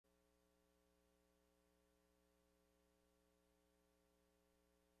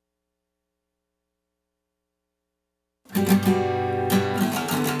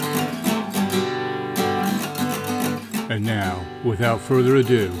And now, without further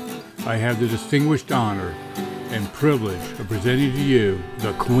ado, I have the distinguished honor and privilege of presenting to you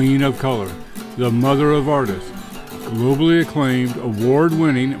the Queen of Color, the Mother of Artists, globally acclaimed,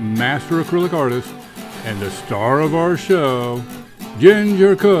 award-winning master acrylic artist, and the star of our show,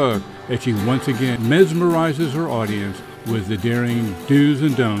 Ginger Cook, as she once again mesmerizes her audience with the daring do's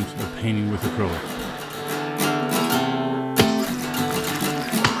and don'ts of painting with acrylics.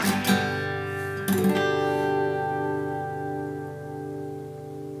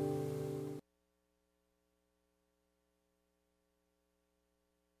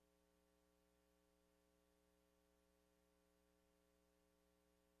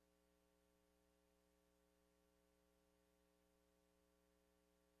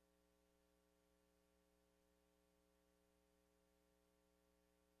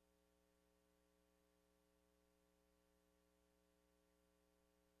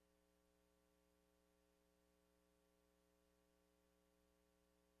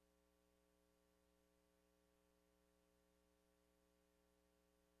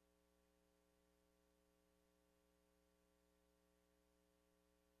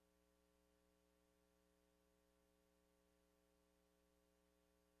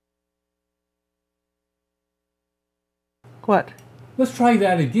 What? Let's try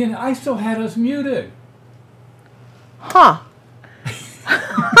that again. I still had us muted. Huh.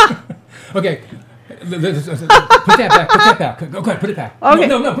 Okay. Put that back. Put that back. Go ahead. Put it back. Okay.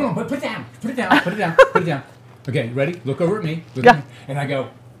 No. Put it down. Put it down. Put it down. Put it down. Okay. Ready? Look over at me. Look at me. And I go,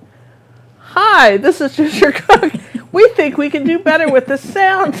 hi, this is Ginger Cook. We think we can do better with the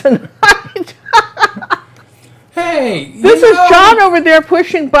sound tonight. hey. This is John over there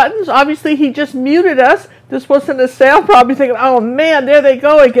pushing buttons. Obviously, he just muted us. This wasn't a sound problem. Thinking, oh man, there they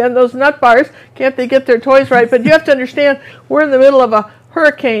go again, those nut bars. Can't they get their toys right? But you have to understand, we're in the middle of a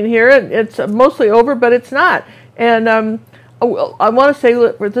hurricane here, and it's mostly over, but it's not. And I want to say,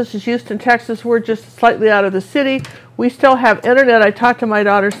 look, this is Houston, Texas. We're just slightly out of the city. We still have internet. I talked to my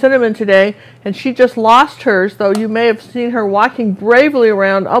daughter Cinnamon today, and she just lost hers, though you may have seen her walking bravely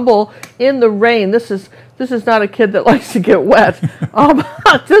around Humble in the rain. This is not a kid that likes to get wet.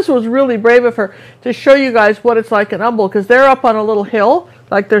 This was really brave of her to show you guys what it's like in Humble, because they're up on a little hill.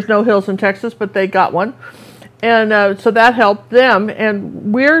 Like there's no hills in Texas, but they got one. And so that helped them.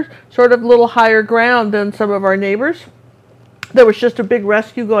 And we're sort of a little higher ground than some of our neighbors. There was just a big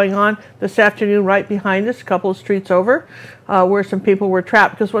rescue going on this afternoon right behind us, a couple of streets over, where some people were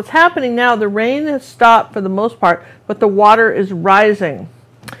trapped. Because what's happening now, the rain has stopped for the most part, but the water is rising.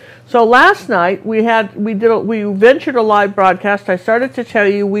 So last night we ventured a live broadcast. I started to tell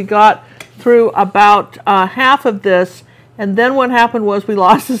you we got through about half of this, and then what happened was we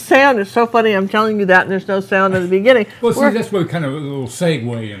lost the sound. It's so funny, I'm telling you that, and there's no sound in the beginning. Well, see, that's what kind of a little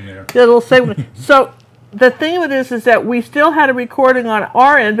segue in there. A little segue. So the thing of it is that we still had a recording on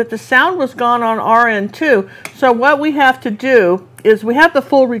our end, but the sound was gone on our end too. So what we have to do is we have the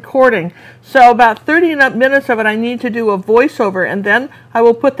full recording. So about 30 minutes of it, I need to do a voiceover, and then I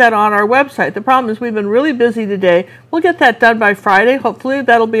will put that on our website. The problem is we've been really busy today. We'll get that done by Friday. Hopefully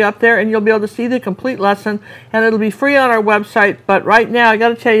that'll be up there, and you'll be able to see the complete lesson, and it'll be free on our website. But right now, I got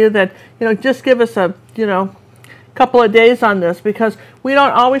to tell you that, just give us a, couple of days on this, because we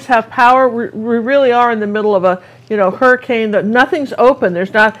don't always have power. We really are in the middle of a hurricane. That nothing's open.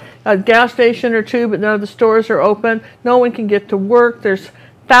 There's not a gas station or two, but none of the stores are open. No one can get to work. There's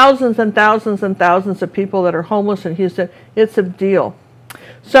thousands and thousands and thousands of people that are homeless in Houston. It's a deal.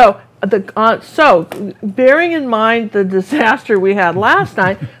 So bearing in mind the disaster we had last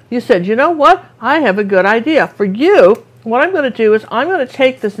night, you said, you know what? I have a good idea for you. What I'm going to do is I'm going to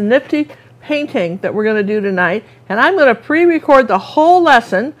take this nifty painting that we're going to do tonight, and I'm going to pre-record the whole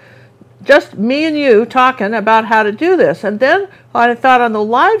lesson, just me and you talking about how to do this. And then I thought on the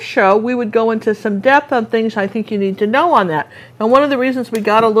live show we would go into some depth on things I think you need to know on that. And one of the reasons we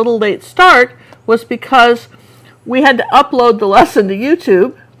got a little late start was because we had to upload the lesson to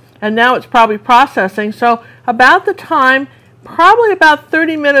YouTube, and now it's probably processing. So about the time, probably about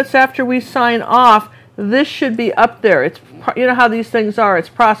 30 minutes after we sign off, this should be up there. It's, you know how these things are, it's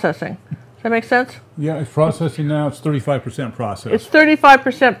processing. Does that make sense? Yeah, it's processing now. It's 35% processed. It's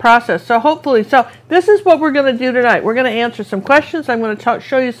 35% processed. So hopefully, this is what we're going to do tonight. We're going to answer some questions. I'm going to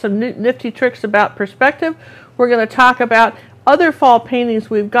show you some nifty tricks about perspective. We're going to talk about other fall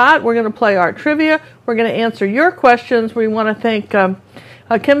paintings we've got. We're going to play art trivia. We're going to answer your questions. We want to thank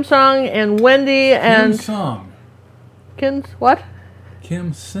Kim Sung and Wendy and Kim Sung. Kim what?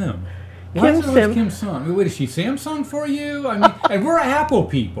 Kim Sim. What's Kim's son? Wait, is she Samsung for you? I mean, and we're Apple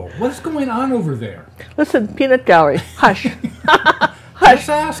people. What's going on over there? Listen, Peanut Gallery, hush. Hush. Just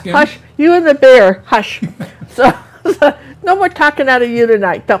asking. Hush. You and the bear, hush. So no more talking out of you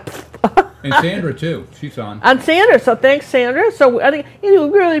tonight. And Sandra, too. She's on. And Sandra. So thanks, Sandra. So I think we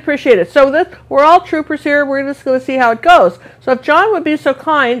really appreciate it. So we're all troopers here. We're just going to see how it goes. So if John would be so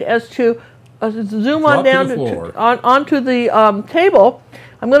kind as to zoom on down onto the table,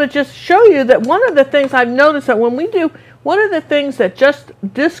 I'm going to just show you that one of the things I've noticed that when we do, one of the things that just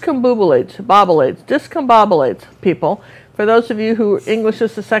discombobulates people, for those of you who English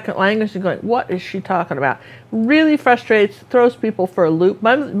is the second language and going, what is she talking about? Really frustrates, throws people for a loop.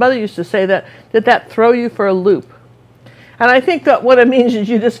 My mother used to say that, did that throw you for a loop? And I think that what it means is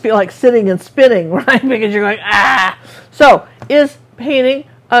you just feel like sitting and spinning, right? Because you're going, ah! So, is painting,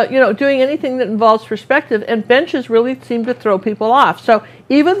 doing anything that involves perspective, and benches really seem to throw people off. So,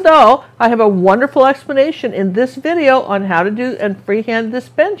 even though I have a wonderful explanation in this video on how to do and freehand this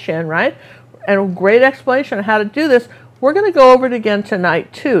bench in, right? And a great explanation on how to do this, we're going to go over it again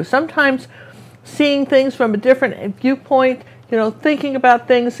tonight, too. Sometimes seeing things from a different viewpoint, thinking about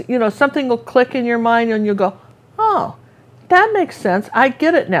things, something will click in your mind and you'll go, oh, that makes sense. I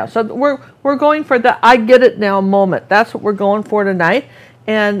get it now. So we're going for the I get it now moment. That's what we're going for tonight.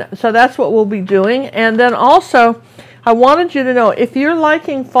 And so that's what we'll be doing. And then also, I wanted you to know, if you're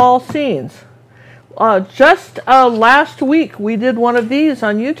liking fall scenes, just last week we did one of these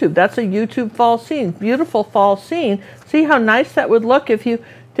on YouTube. That's a YouTube fall scene, beautiful fall scene. See how nice that would look if you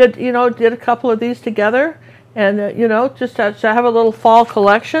did a couple of these together, and just to have a little fall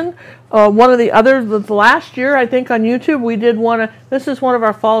collection. One of the last year I think on YouTube we did this is one of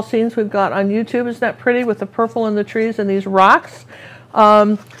our fall scenes we've got on YouTube. Isn't that pretty with the purple in the trees and these rocks?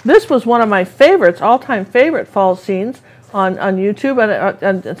 This was one of my favorites, all-time favorite fall scenes on YouTube,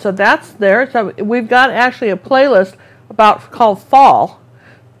 and so that's there. So we've got actually a playlist called Fall,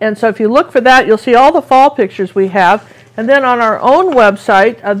 and so if you look for that, you'll see all the fall pictures we have. And then on our own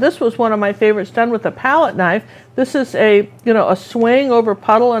website, this was one of my favorites done with a palette knife. This is a swing over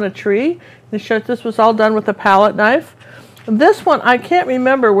puddle in a tree. This was all done with a palette knife. This one, I can't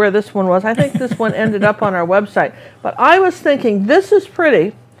remember where this one was. I think this one ended up on our website. But I was thinking, this is pretty.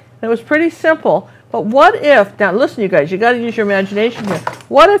 And it was pretty simple. But what if, now listen you guys, you got to use your imagination here.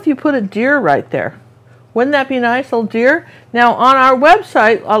 What if you put a deer right there? Wouldn't that be nice, little deer? Now on our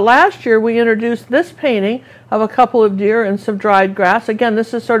website, last year we introduced this painting of a couple of deer and some dried grass. Again,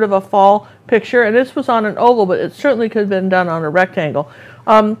 this is sort of a fall picture, and this was on an oval, but it certainly could have been done on a rectangle.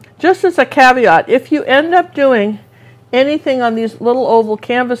 Just as a caveat, if you end up doing anything on these little oval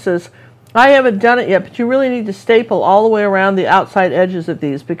canvases, I haven't done it yet, but you really need to staple all the way around the outside edges of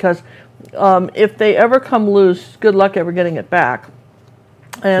these, because if they ever come loose, good luck ever getting it back.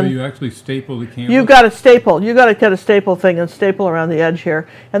 And so you actually staple the canvas? You've got to staple. You've got to get a staple thing and staple around the edge here.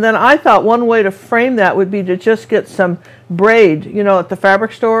 And then I thought one way to frame that would be to just get some braid, at the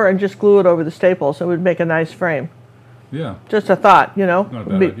fabric store, and just glue it over the staple, so it would make a nice frame. Yeah. Just a thought,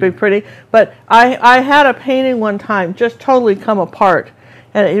 be pretty. But I had a painting one time just totally come apart,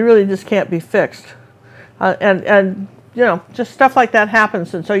 and it really just can't be fixed. And just stuff like that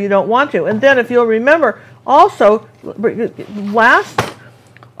happens, and so you don't want to. And then if you'll remember, also,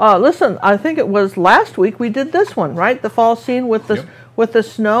 listen, I think it was last week we did this one, right? The fall scene with the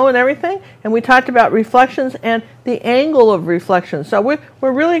snow and everything, and we talked about reflections and the angle of reflections. So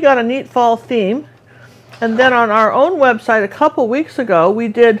we're really got a neat fall theme. And then on our own website a couple weeks ago, we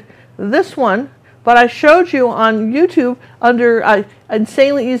did this one, but I showed you on YouTube under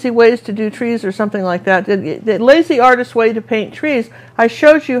Insanely Easy Ways to Do Trees or something like that, the Lazy Artist Way to Paint Trees. I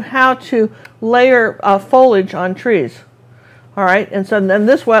showed you how to layer foliage on trees. All right, and so then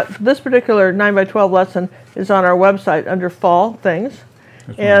this particular 9x12 lesson is on our website under fall things.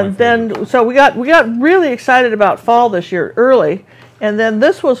 And then, so we got really excited about fall this year early, and then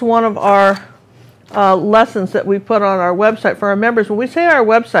this was one of our lessons that we put on our website for our members. When we say our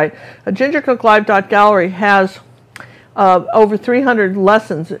website, gingercooklive.gallery has over 300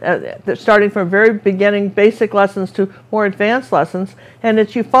 lessons, starting from very beginning basic lessons to more advanced lessons. And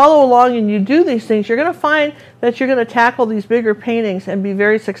as you follow along and you do these things, you're going to find that you're going to tackle these bigger paintings and be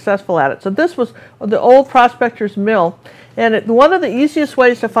very successful at it. So this was the old Prospector's Mill. And one of the easiest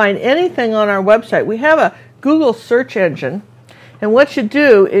ways to find anything on our website, we have a Google search engine. And what you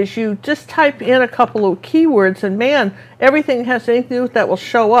do is you just type in a couple of keywords, and man, everything that has anything to do with that will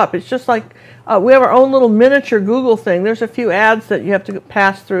show up. It's just like we have our own little miniature Google thing. There's a few ads that you have to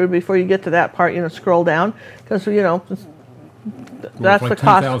pass through before you get to that part, scroll down, because, that's like the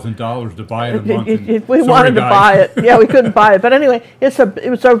cost. $10,000 to buy it a month. If we wanted to buy it, yeah, we couldn't buy it. But anyway, it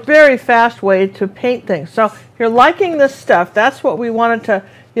was a very fast way to paint things. So if you're liking this stuff, that's what we wanted to,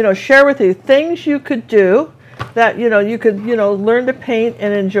 share with you. Things you could do that, you could, learn to paint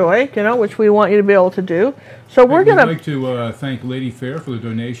and enjoy, which we want you to be able to do. So we're going to... I'd like to thank Lady Fair for the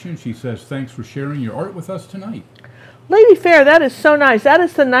donation. She says, thanks for sharing your art with us tonight. Lady Fair, that is so nice. That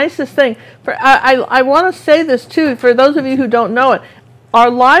is the nicest thing. I want to say this, too, for those of you who don't know it. Our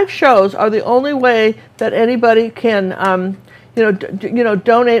live shows are the only way that anybody can,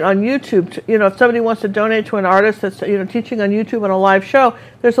 donate on YouTube. If somebody wants to donate to an artist that's, teaching on YouTube on a live show,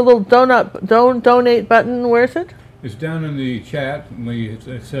 there's a little donate button. Where is it? It's down in the chat.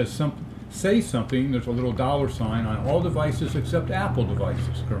 It says say something. There's a little $sign on all devices except Apple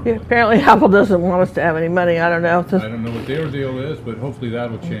devices currently. Yeah, apparently Apple doesn't want us to have any money. I don't know. I don't know what their deal is, but hopefully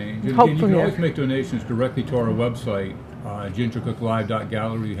that'll change. And Hopefully, you can always make donations directly to our website,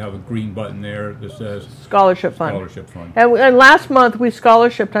 gingercooklive.gallery. You have a green button there that says Scholarship Fund. Scholarship Fund. And last month we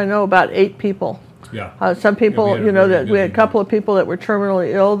scholarshiped, I know, about 8 people. Yeah. Some people, we had we had a couple of people that were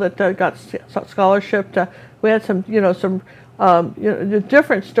terminally ill that got scholarshiped. We had some,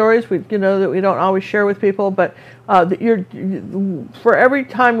 different stories that we don't always share with people, but for every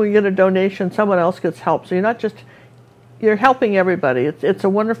time we get a donation, someone else gets help. So you're helping everybody. It's a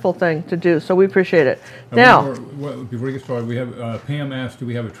wonderful thing to do. So we appreciate it. Now, before we get started, we have Pam asked, do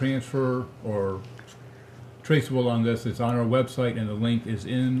we have a transfer or traceable on this? It's on our website, and the link is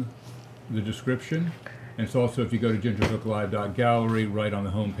in the description. And it's also, if you go to gingercooklive.gallery, right on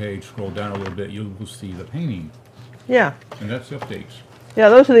the home page, scroll down a little bit, you will see the painting. Yeah. And that's the updates. Yeah,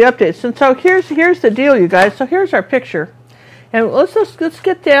 those are the updates. And so here's the deal, you guys. So here's our picture. And let's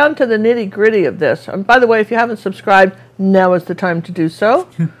get down to the nitty-gritty of this. And by the way, if you haven't subscribed, now is the time to do so.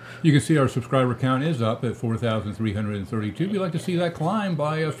 You can see our subscriber count is up at 4,332. We'd like to see that climb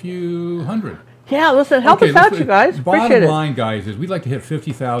by a few hundred. Yeah, listen, help us out, you guys. Appreciate it. Bottom line, guys, is we'd like to hit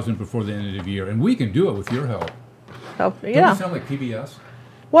 50,000 before the end of the year, and we can do it with your help. Yeah. Doesn't it sound like PBS?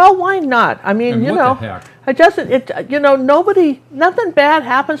 Well, why not? I mean, what the heck? it doesn't, nothing bad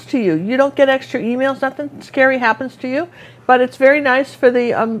happens to you. You don't get extra emails, nothing scary happens to you. But it's very nice for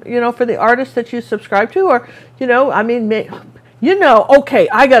the, for the artists that you subscribe to, or, okay,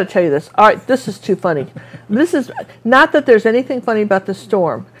 I got to tell you this. All right, this is too funny. This is not that there's anything funny about the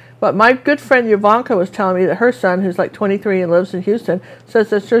storm, but my good friend Yovanka was telling me that her son, who's like 23 and lives in Houston, says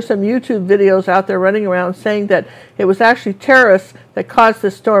that there's some YouTube videos out there running around saying that it was actually terrorists that caused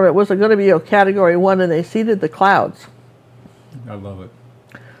this storm. It wasn't going to be a Category 1, and they seeded the clouds. I love it.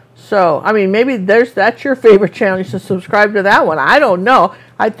 So, I mean, maybe that's your favorite channel. You should subscribe to that one. I don't know.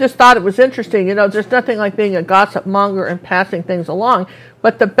 I just thought it was interesting. There's nothing like being a gossip monger and passing things along.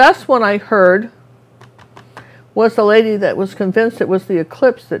 But the best one I heard was the lady that was convinced it was the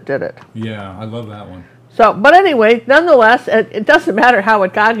eclipse that did it. Yeah, I love that one. So, but anyway, nonetheless, it doesn't matter how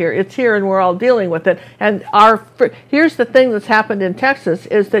it got here. It's here, and we're all dealing with it. And here's the thing that's happened in Texas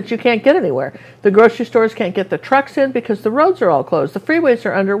is that you can't get anywhere. The grocery stores can't get the trucks in because the roads are all closed. The freeways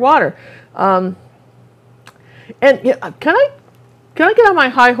are underwater. And can I get on my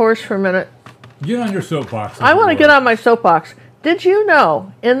high horse for a minute? Get on your soapbox. I want to get on my soapbox. Did you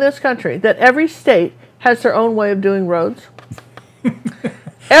know in this country that every state has their own way of doing roads?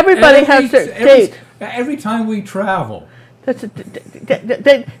 Everybody has their state. Every time we travel.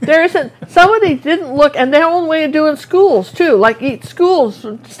 There isn't, somebody didn't look, and their own way of doing schools too, like each schools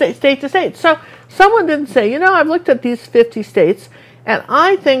state to state. So someone didn't say, I've looked at these 50 states, and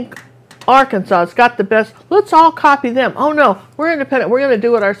I think Arkansas's got the best. Let's all copy them. Oh no, we're independent. We're going to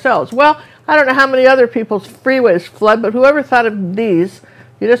do it ourselves. Well, I don't know how many other people's freeways flood, but whoever thought of these,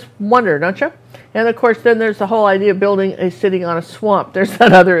 you just wonder, don't you? And of course, then there's the whole idea of building a city on a swamp. There's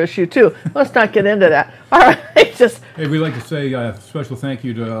that other issue too. Let's not get into that. All right, Hey, we'd like to say a special thank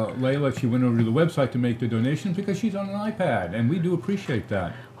you to Layla. She went over to the website to make the donations because she's on an iPad, and we do appreciate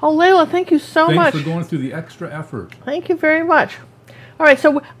that. Oh, Layla, thank you so much. Thanks for going through the extra effort. Thank you very much. All right,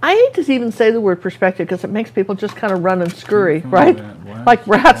 so I hate to even say the word perspective because it makes people just kind of run and scurry, right? Like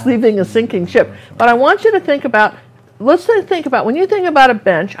rats leaving a sinking ship. But I want you to think about. Let's think about, when you think about a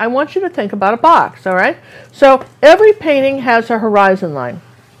bench, I want you to think about a box, all right? So every painting has a horizon line.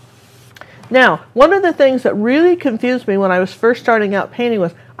 Now, one of the things that really confused me when I was first starting out painting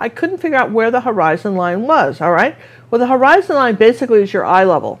was I couldn't figure out where the horizon line was, all right? Well, the horizon line basically is your eye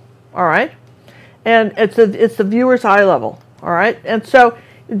level, all right? And it's the viewer's eye level, all right? And so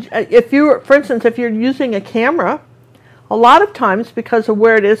if for instance, if you're using a camera, a lot of times, because of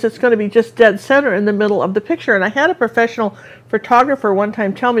where it is, it's going to be just dead center in the middle of the picture. And I had a professional photographer one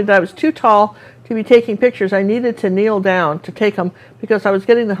time tell me that I was too tall to be taking pictures. I needed to kneel down to take them because I was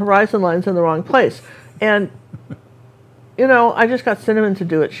getting the horizon lines in the wrong place. And you know, I just got Cinnamon to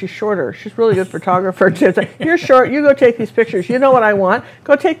do it. She's shorter. She's a really good photographer. It's like, you're short. You go take these pictures. You know what I want.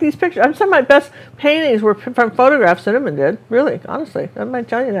 Go take these pictures. Some of my best paintings were from photographs Cinnamon did. Really, honestly. I might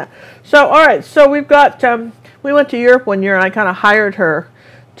tell you that. So, all right. So we've got, we went to Europe one year, and I kind of hired her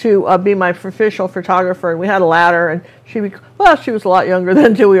to be my official photographer. And we had a ladder, and she was a lot younger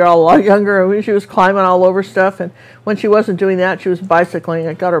then, too. We were all a lot younger. And she was climbing all over stuff. And when she wasn't doing that, she was bicycling.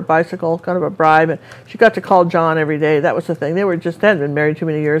 I got her a bicycle, kind of a bribe. And she got to call John every day. That was the thing. They hadn't been married too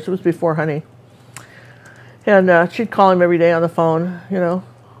many years. It was before Honey. And she'd call him every day on the phone, you know.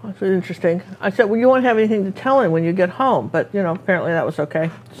 It was interesting. I said, well, you won't have anything to tell him when you get home. But, you know, apparently that was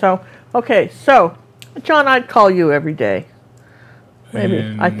okay. So, John, I'd call you every day.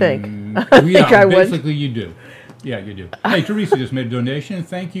 Maybe, I think. I think I would. Basically you do. Yeah, you do. Hey, Teresa just made a donation.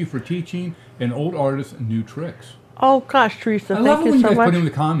 Thank you for teaching an old artist new tricks. Oh, gosh, Teresa, thank you so much. I love when you guys put in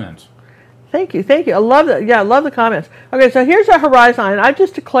the comments. Thank you. I love that. Yeah, I love the comments. Okay, so here's a horizon line. I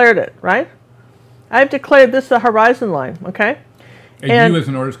just declared it, right? I've declared this a horizon line, okay? And you as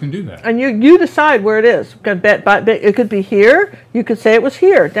an artist can do that. And you decide where it is. It could be here. You could say it was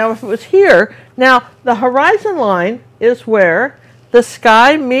here. Now, if it was here, now the horizon line is where the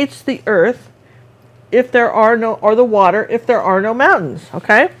sky meets the earth if there are no, or the water if there are no mountains,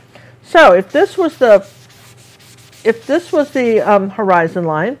 okay? So if this was the horizon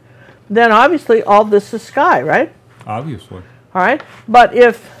line, then obviously all this is sky, right? Obviously. All right, but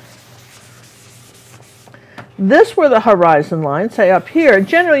if this were the horizon line, say up here,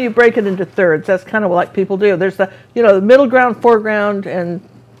 generally you break it into thirds. That's kind of like people do. There's the middle ground, foreground, and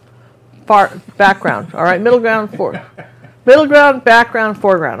background. All right, middle ground, background,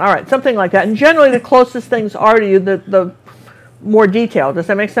 foreground. All right, something like that. And generally, the closest things are to you, the more detailed. Does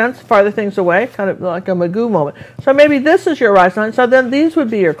that make sense? Farther things away, kind of like a Magoo moment. So maybe this is your horizon line. So then these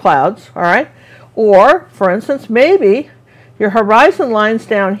would be your clouds. All right, or for instance, maybe your horizon line's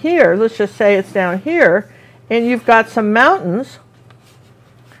down here. Let's just say it's down here, and you've got some mountains,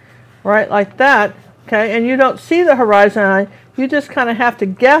 right, like that. Okay, and you don't see the horizon line. You just kind of have to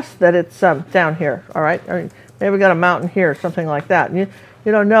guess that it's down here. All right. Maybe we got a mountain here, something like that. And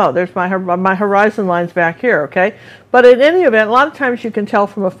you don't know. There's my horizon lines back here, okay? But in any event, a lot of times you can tell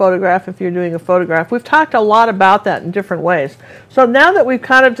from a photograph if you're doing a photograph. We've talked a lot about that in different ways. So now that we've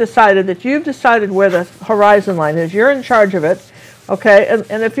kind of decided that you've decided where the horizon line is, you're in charge of it, okay?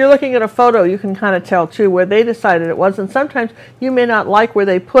 And if you're looking at a photo, you can kind of tell, too, where they decided it was. And sometimes you may not like where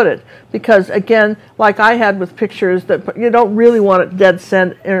they put it because, again, like I had with pictures, that you don't really want it dead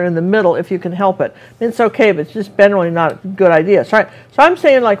center in the middle if you can help it. It's okay, but it's just generally not a good idea. So I'm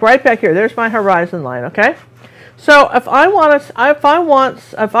saying, like, right back here, there's my horizon line, okay? So if I'm going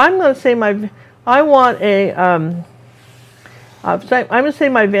to say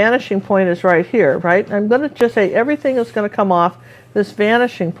my vanishing point is right here, right? I'm going to just say everything is going to come off this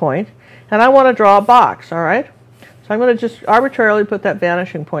vanishing point, and I want to draw a box, all right? So I'm going to just arbitrarily put that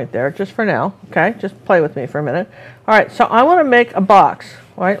vanishing point there, just for now, okay? Just play with me for a minute. All right, so I want to make a box,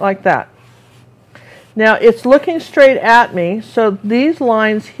 right, like that. Now, it's looking straight at me, so these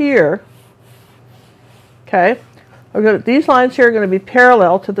lines here, okay, these lines here are going to be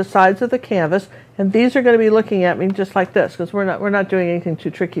parallel to the sides of the canvas, and these are going to be looking at me just like this, because we're not doing anything too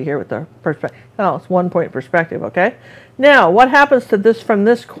tricky here with the perspective. No, it's 1 point perspective, okay? Now, what happens to this from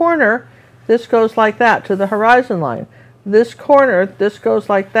this corner? This goes like that to the horizon line. This corner, this goes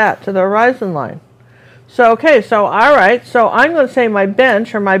like that to the horizon line. So, okay, so all right, so I'm going to say my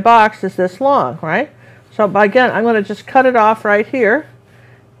bench or my box is this long, right? So again, I'm going to just cut it off right here.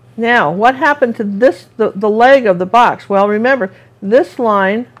 Now, what happened to this, the leg of the box? Well, remember, this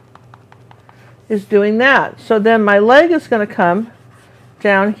line is doing that. So then my leg is going to come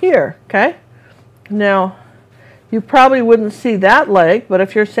down here, okay? Now, you probably wouldn't see that leg, but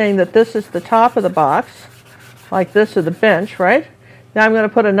if you're saying that this is the top of the box, like this, or the bench, right? Now I'm going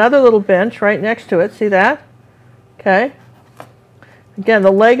to put another little bench right next to it. See that? Okay. Again,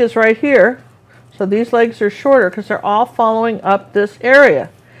 the leg is right here. So these legs are shorter because they're all following up this area.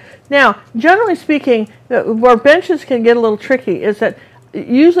 Now, generally speaking, where benches can get a little tricky is that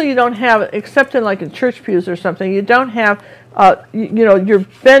usually you don't have, except in like in church pews or something, you don't have, your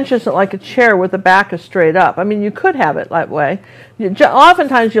bench isn't like a chair with the back is straight up. I mean, you could have it that way.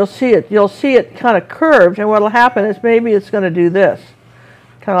 Oftentimes you'll see it kind of curved, and what will happen is maybe it's going to do this,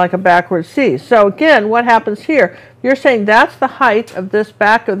 kind of like a backward C. So again, what happens here? You're saying that's the height of this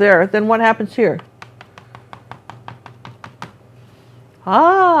back of there. Then what happens here?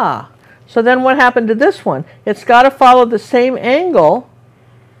 Ah, so then what happened to this one? It's got to follow the same angle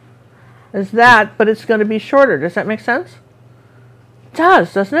as that, but it's going to be shorter. Does that make sense? It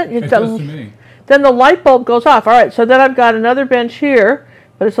does, doesn't it? It does to me. Then the light bulb goes off. All right, so then I've got another bench here,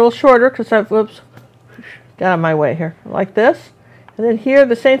 but it's a little shorter because I've, whoops, get out of my way here, like this. And then here,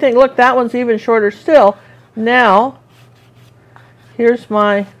 the same thing. Look, that one's even shorter still. Now, here's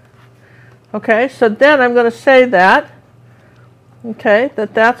my, okay, so then I'm going to say that, okay,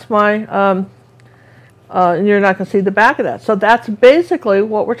 that's my, and you're not going to see the back of that. So that's basically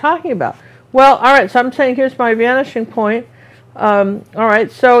what we're talking about. Well, all right, so I'm saying here's my vanishing point. All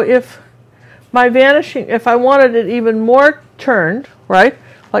right, so if my vanishing, if I wanted it even more turned, right,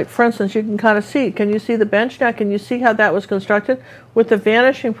 like for instance, you can kind of see, can you see the bench now? Can you see how that was constructed? With the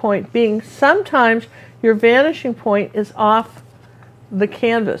vanishing point being, sometimes your vanishing point is off the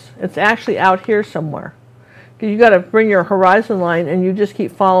canvas. It's actually out here somewhere. You got to bring your horizon line and you just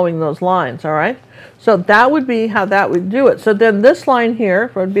keep following those lines, all right? So that would be how that would do it. So then this line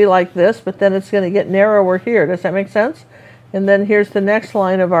here would be like this, but then it's going to get narrower here. Does that make sense? And then here's the next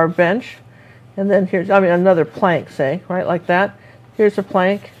line of our bench. And then here's, I mean, another plank, say, right, like that. Here's a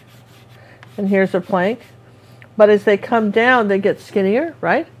plank, and here's a plank. But as they come down, they get skinnier,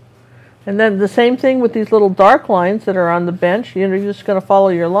 right? And then the same thing with these little dark lines that are on the bench. You know, you're just going to follow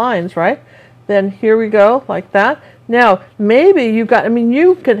your lines, right? Then here we go, like that. Now, maybe you've got, I mean,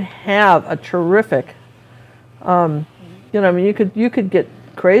 you could have a terrific, you know, I mean, you could get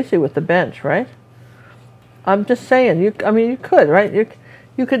crazy with the bench, right? I'm just saying, I mean, you could, right?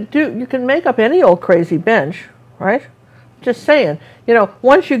 You can make up any old crazy bench, right? Just saying, you know,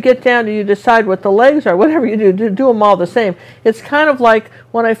 once you get down to you decide what the legs are, whatever you do them all the same. It's kind of like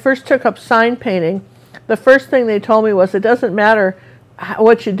when I first took up sign painting, the first thing they told me was it doesn't matter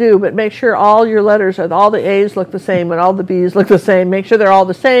what you do, but make sure all your letters, all the A's look the same and all the B's look the same. Make sure they're all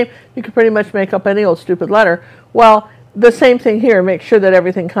the same. You can pretty much make up any old stupid letter. Well, the same thing here. Make sure that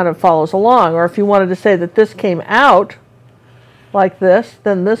everything kind of follows along. Or if you wanted to say that this came out like this,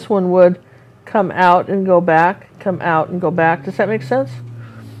 then this one would come out and go back, come out and go back. Does that make sense?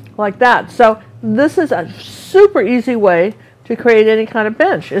 Like that. So this is a super easy way to create any kind of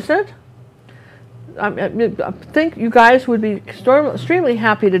bench, isn't it? I think you guys would be extremely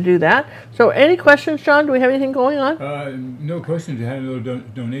happy to do that. So any questions, John? Do we have anything going on? No questions. I had another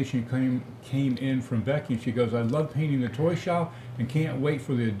donation came in from Becky. She goes, I love painting the toy shop and can't wait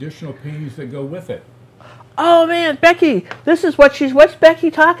for the additional paintings that go with it. Oh man, Becky, this is what's Becky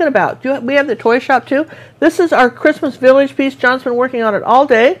talking about? We have the toy shop too. This is our Christmas Village piece. John's been working on it all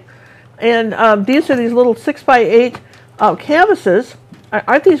day. And these are these little 6x8 canvases.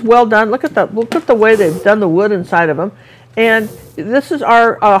 Aren't these well done? Look at the way they've done the wood inside of them. And this is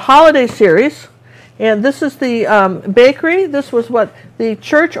our holiday series. And this is the bakery. This was what the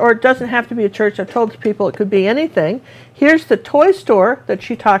church, or it doesn't have to be a church. I've told people it could be anything. Here's the toy store that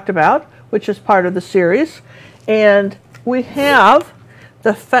she talked about, which is part of the series. And we have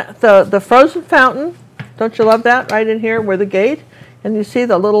the frozen fountain. Don't you love that? Right in here where the gate. And you see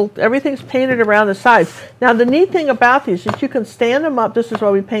the little, everything's painted around the sides. Now the neat thing about these is you can stand them up. This is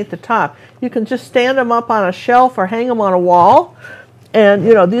why we paint the top. You can just stand them up on a shelf or hang them on a wall. And,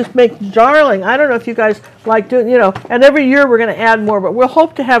 you know, these make darling. I don't know if you guys like doing, you know, and every year we're going to add more, but we'll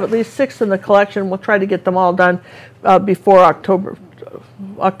hope to have at least 6 in the collection. We'll try to get them all done before October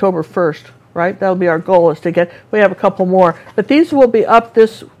 1st, right? That'll be our goal, is to get, we have a couple more. But these will be up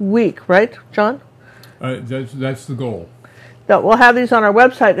this week, right, John? That's the goal. We'll have these on our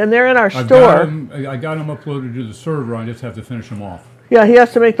website, and they're in our store. I got them uploaded to the server. I just have to finish them off. Yeah, he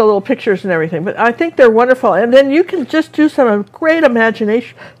has to make the little pictures and everything. But I think they're wonderful. And then you can just do some great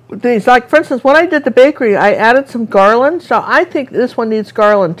imagination with these. Like, for instance, when I did the bakery, I added some garland. So I think this one needs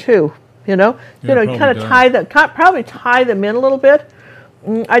garland, too. You know? Yeah, you kind of probably tie them in a little bit.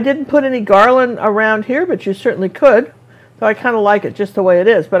 I didn't put any garland around here, but you certainly could. So I kind of like it just the way it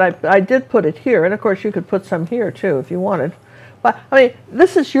is. But I did put it here. And, of course, you could put some here, too, if you wanted. But, I mean,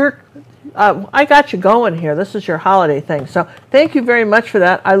 this is your, I got you going here. This is your holiday thing. So thank you very much for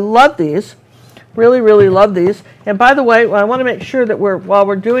that. I love these. Really, really love these. And by the way, I want to make sure that while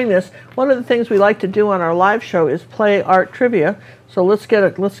we're doing this, one of the things we like to do on our live show is play art trivia. So let's get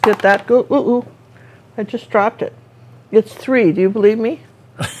that. Go, ooh, I just dropped it. It's 3. Do you believe me?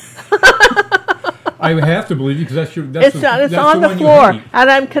 I have to believe you, because that's it's on the floor,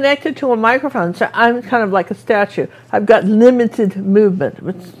 and I'm connected to a microphone, so I'm kind of like a statue. I've got limited movement.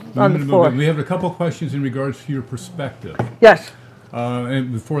 It's on the floor. We have a couple questions in regards to your perspective. Yes.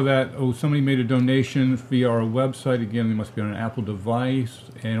 And before that, somebody made a donation via our website. Again, they must be on an Apple device,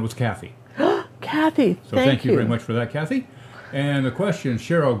 and it was Kathy. Kathy, so thank you very much for that, Kathy. And the question,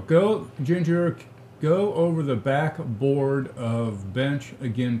 Cheryl, Ginger, go over the back board of bench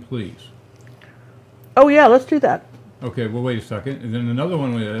again, please. Oh yeah, let's do that. Okay, well, wait a second. And then another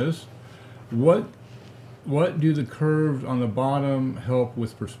one is, what do the curves on the bottom help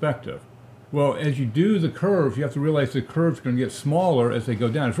with perspective? Well, as you do the curves, you have to realize the curves are going to get smaller as they go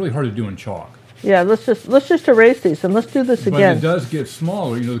down. It's really hard to do in chalk. Yeah, let's just erase these and let's do this again. But it does get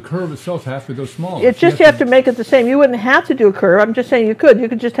smaller. You know, the curve itself has to go smaller. It's just you have to make it the same. You wouldn't have to do a curve. I'm just saying you could. You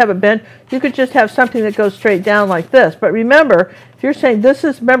could just have a bend. You could just have something that goes straight down like this. But remember, if you're saying this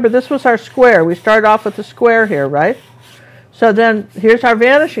was our square. We started off with a square here, right? So then here's our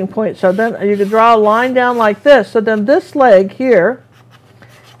vanishing point. So then you could draw a line down like this. So then this leg here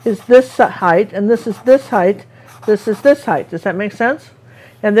is this height, and this is this height. This is this height. Does that make sense?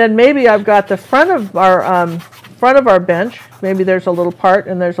 And then maybe I've got the front of our bench. Maybe there's a little part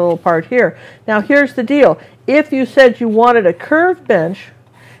and there's a little part here. Now here's the deal. If you said you wanted a curved bench,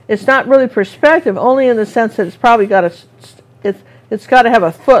 it's not really perspective, only in the sense that it's probably got it's got to have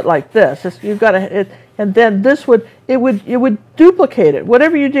a foot like this. And then this would duplicate it.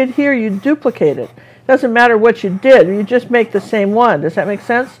 Whatever you did here, you duplicate it. Doesn't matter what you did. You just make the same one. Does that make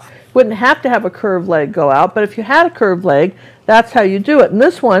sense? Wouldn't have to have a curved leg go out, but if you had a curved leg, that's how you do it. In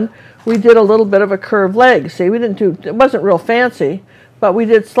this one, we did a little bit of a curved leg. See, it wasn't real fancy, but we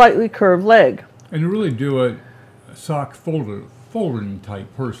did slightly curved leg. And to really do it, a sock folding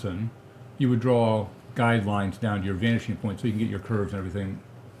type person, you would draw guidelines down to your vanishing point so you can get your curves and everything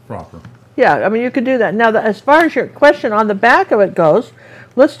proper. Yeah, I mean, you could do that. Now, as far as your question on the back of it goes,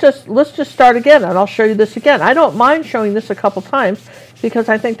 let's just start again, and I'll show you this again. I don't mind showing this a couple times because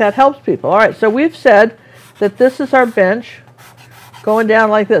I think that helps people. All right, so we've said that this is our bench going down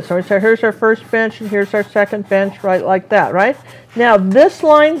like this. So we say here's our first bench, and here's our second bench, right, like that, right? Now, this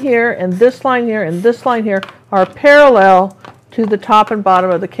line here, and this line here, and this line here are parallel to the top and bottom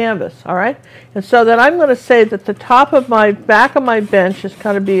of the canvas, all right? And so then I'm going to say that the back of my bench is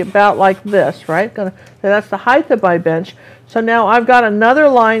going to be about like this, right? So that's the height of my bench. So now I've got another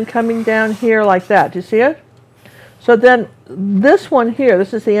line coming down here like that. Do you see it? So then this one here,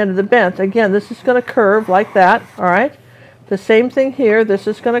 this is the end of the bench. Again, this is going to curve like that, all right? The same thing here. This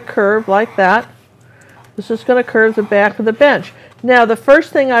is going to curve like that. This is going to curve the back of the bench. Now, the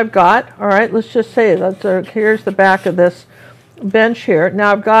first thing I've got, all right, let's just say here's the back of this bench here.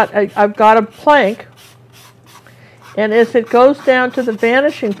 Now I've got a plank, and as it goes down to the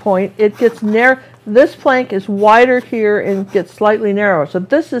vanishing point, it gets narrow. This plank is wider here and gets slightly narrower. So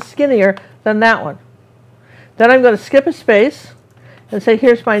this is skinnier than that one. Then I'm going to skip a space and say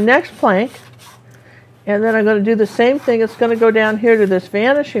here's my next plank, and then I'm going to do the same thing. It's going to go down here to this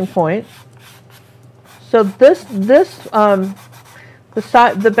vanishing point. So the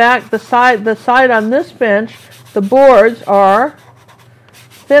side on this bench, the boards are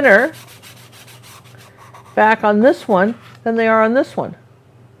thinner back on this one than they are on this one.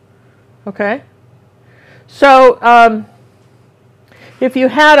 Okay? So if you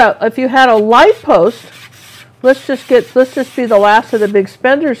had a light post, let's just be the last of the big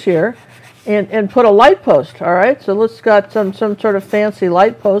spenders here and put a light post, all right? So let's got some sort of fancy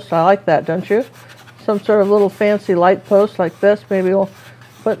light post. I like that, don't you? Some sort of little fancy light post like this. Maybe we'll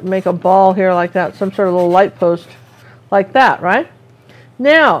make a ball here like that, some sort of little light post like that, right?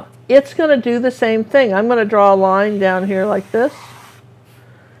 Now, it's going to do the same thing. I'm going to draw a line down here like this.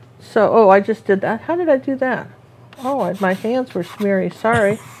 So, oh, I just did that. How did I do that? Oh, my hands were smeary.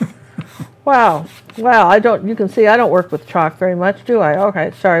 Sorry. Wow. Wow, you can see I don't work with chalk very much, do I?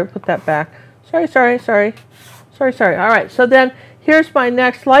 Okay, sorry, put that back. Sorry. All right, so then here's my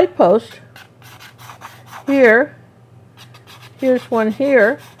next light post. Here's one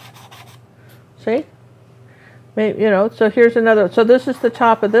here. See? Maybe, so here's another. So this is the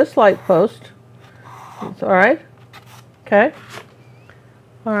top of this light post. It's all right? Okay.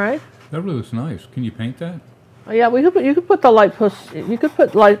 All right. That really looks nice. Can you paint that? Yeah, you could put the light posts. You could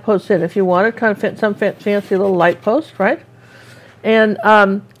put light posts in if you wanted, kind of some fancy little light post, right? And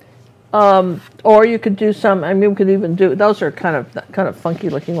or you could do some. I mean, we could even do. Those are kind of funky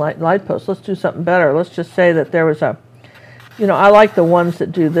looking light posts. Let's do something better. Let's just say that there was a. I like the ones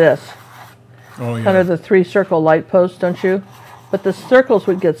that do this. Oh yeah. Kind of the 3-circle light posts, don't you? But the circles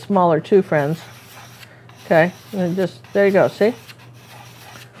would get smaller too, friends. Okay, and there you go. See.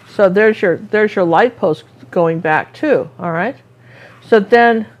 So there's your light post going back too, all right? So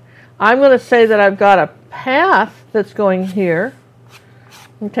then I'm going to say that I've got a path that's going here.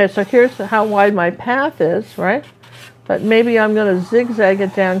 Okay, so here's how wide my path is, right? But maybe I'm going to zigzag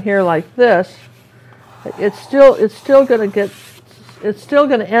it down here like this. It's still going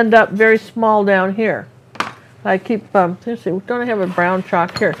to end up very small down here. I keep, let's see, don't I have a brown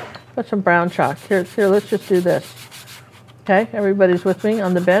chalk? Here, put some brown chalk. Here, let's just do this. Okay, everybody's with me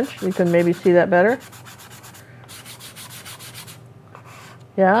on the bench. You can maybe see that better.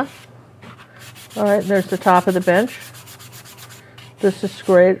 Yeah? All right, there's the top of the bench. This is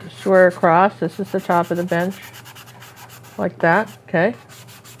square across. This is the top of the bench. Like that, okay?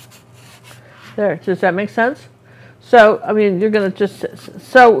 There, does that make sense? So, I mean, you're going to just,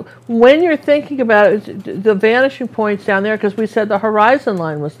 so when you're thinking about it, the vanishing point's down there because we said the horizon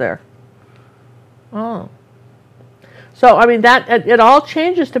line was there. Oh. So, I mean, it all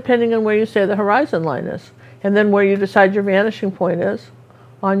changes depending on where you say the horizon line is. And then where you decide your vanishing point is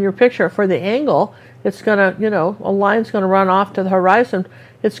on your picture. For the angle, it's going to, a line's going to run off to the horizon.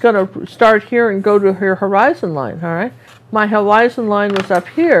 It's going to start here and go to your horizon line, all right? My horizon line was up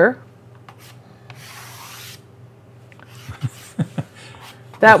here.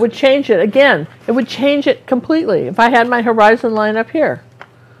 That would change it. Again, it would change it completely if I had my horizon line up here.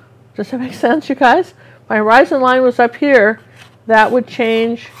 Does that make sense, you guys? My horizon line was up here. That would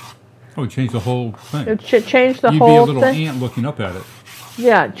change. Oh, it would change the whole thing. It should change the whole thing. You'd be a little ant looking up at it.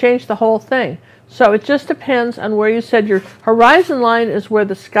 Yeah, change the whole thing. So it just depends on where you said your horizon line is where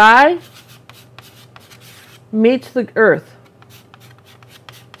the sky meets the earth.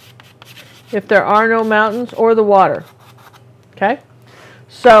 If there are no mountains or the water. Okay?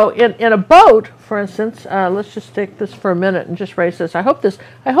 So in a boat, for instance, let's just take this for a minute and just raise this. I hope this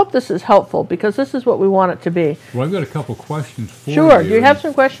is helpful because this is what we want it to be. Well, I've got a couple questions for you. Sure. Do you have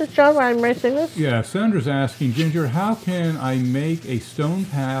some questions, John, while I'm raising this? Yeah, Sandra's asking, Ginger, how can I make a stone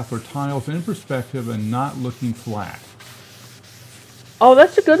path or tiles in perspective and not looking flat? Oh,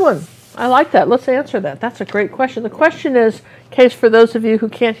 that's a good one. I like that. Let's answer that. That's a great question. The question is, in case for those of you who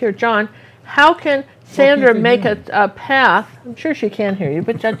can't hear John, how can Sandra make a path? I'm sure she can hear you,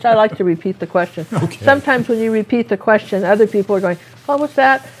 but I like to repeat the question. Okay. Sometimes when you repeat the question, other people are going, oh, what's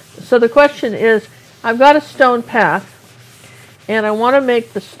that? So the question is, I've got a stone path, and I want to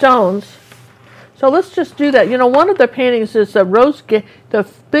make the stones. So let's just do that. One of the paintings is the rose gate, the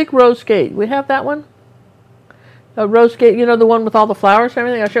big rose gate. We have that one? The rose gate, the one with all the flowers and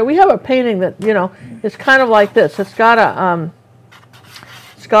everything. I'll show you. We have a painting that, is kind of like this. It's got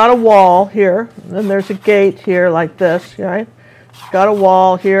a wall here, and there's a gate here like this, right? It's got a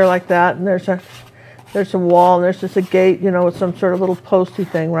wall here like that, and there's a wall, and there's just a gate, with some sort of little posty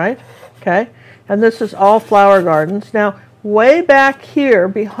thing, right? Okay, and this is all flower gardens. Now, way back here,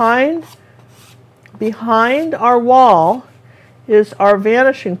 behind our wall, is our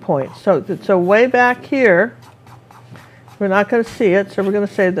vanishing point. So way back here, we're not going to see it, so we're going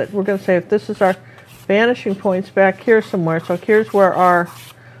to say if this is our vanishing points back here somewhere. So here's where our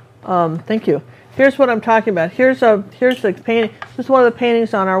thank you. Here's what I'm talking about. Here's the painting. This is one of the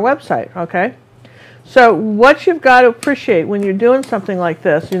paintings on our website, okay? So what you've got to appreciate when you're doing something like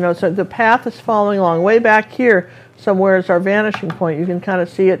this, so the path is following along. Way back here somewhere is our vanishing point. You can kind of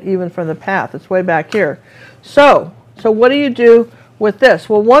see it even from the path. It's way back here. So what do you do with this?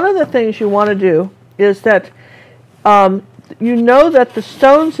 Well, one of the things you want to do is that that the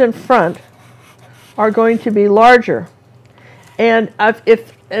stones in front are going to be larger. And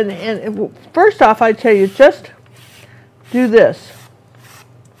first off, I tell you, just do this,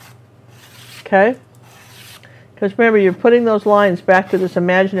 okay? Because remember, you're putting those lines back to this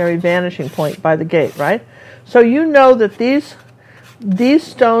imaginary vanishing point by the gate, right? So that these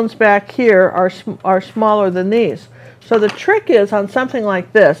stones back here are smaller than these. So the trick is on something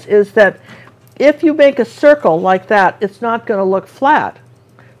like this is that if you make a circle like that, it's not going to look flat.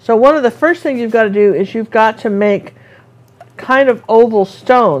 So one of the first things you've got to do is you've got to make kind of oval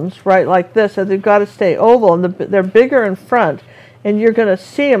stones, right, like this, and they've got to stay oval, and they're bigger in front, and you're going to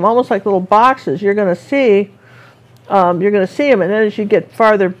see them almost like little boxes. You're going to see them, and then as you get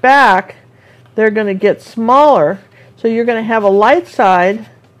farther back, they're going to get smaller. So you're going to have a light side.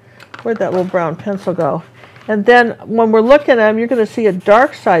 Where'd that little brown pencil go? And then when we're looking at them, you're going to see a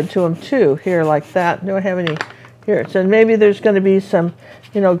dark side to them too. Here, like that. Do I have any? Here. So maybe there's going to be some,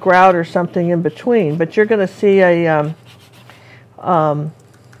 grout or something in between, but you're going to see a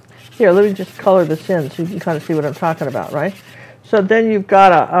here, let me just color this in so you can kind of see what I'm talking about, right? So then you've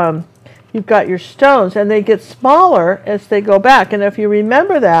got your stones, and they get smaller as they go back. And if you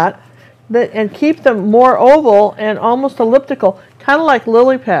remember that and keep them more oval and almost elliptical, kind of like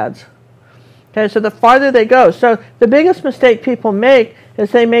lily pads. Okay, so the farther they go. So the biggest mistake people make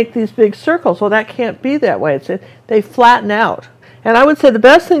is they make these big circles. Well, that can't be that way. They flatten out. And I would say the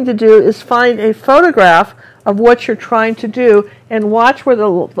best thing to do is find a photograph of what you're trying to do and watch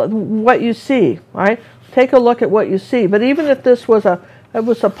what you see, right? Take a look at what you see. But even if this was a it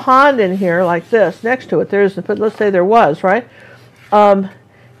was a pond in here like this next to it. There's, but let's say there was, right?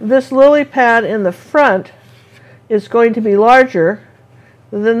 This lily pad in the front is going to be larger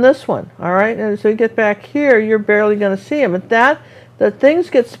than this one, all right? And as we get back here, you're barely going to see them. But the things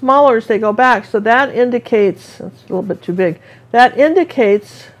get smaller as they go back, so that indicates, that's a little bit too big, that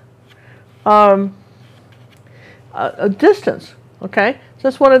indicates a distance, okay? So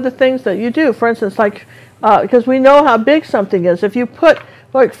that's one of the things that you do. For instance, like, because we know how big something is. If you put,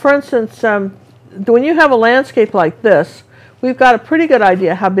 like, for instance, when you have a landscape like this, we've got a pretty good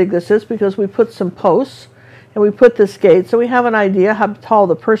idea how big this is because we put some posts and we put this gate, so we have an idea how tall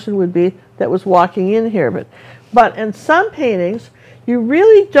the person would be that was walking in here. But in some paintings, you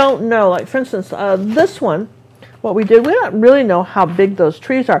really don't know. Like, for instance, this one, what we did, we don't really know how big those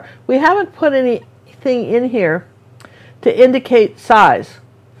trees are. We haven't put anything in here to indicate size.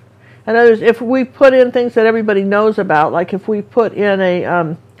 In other words, if we put in things that everybody knows about, like if we put in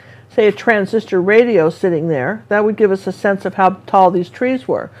a, say, a transistor radio sitting there, that would give us a sense of how tall these trees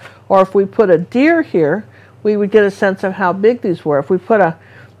were. Or if we put a deer here, we would get a sense of how big these were. If we put a,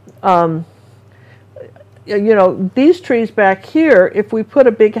 you know, these trees back here, if we put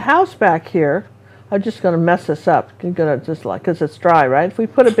a big house back here, I'm just going to mess this up. I'm going to just like, because it's dry, right? If we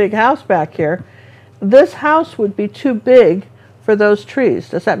put a big house back here, this house would be too big for those trees.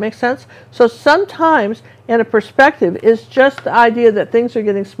 Does that make sense? So sometimes in a perspective is just the idea that things are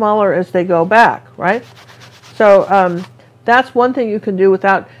getting smaller as they go back, right? So that's one thing you can do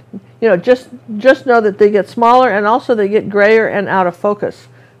without, you know, just know that they get smaller and also they get grayer and out of focus.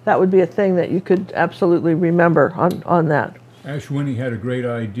 That would be a thing that you could absolutely remember on that. Ashwini had a great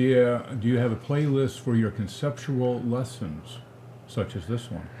idea. Do you have a playlist for your conceptual lessons, such as this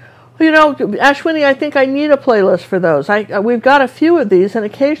one? You know, Ashwini, I think I need a playlist for those. We've got a few of these, and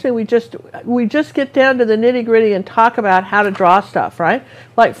occasionally we just get down to the nitty-gritty and talk about how to draw stuff, right?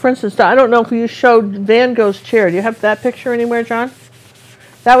 Like, for instance, I don't know if you showed Van Gogh's chair. Do you have that picture anywhere, John?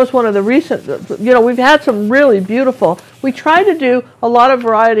 That was one of the recent, you know, we've had some really beautiful. We try to do a lot of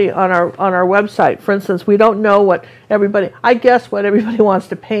variety on our website. For instance, we don't know what everybody, I guess what everybody wants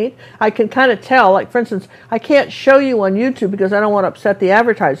to paint. I can kind of tell, like, for instance, I can't show you on YouTube because I don't want to upset the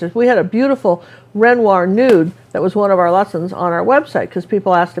advertisers. We had a beautiful Renoir nude that was one of our lessons on our website because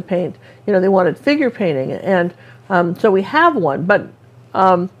people asked to paint, you know, they wanted figure painting. And so we have one, but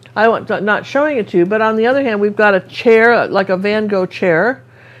I want not showing it to you. But on the other hand, we've got a chair, like a Van Gogh chair.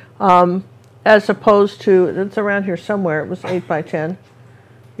 As opposed to, it's around here somewhere, it was 8 by 10.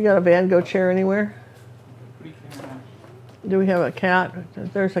 You got a Van Gogh chair anywhere? Do we have a cat?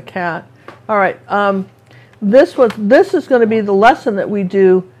 There's a cat. All right. This is going to be the lesson that we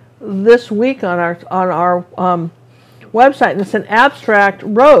do this week on our website, and it's an abstract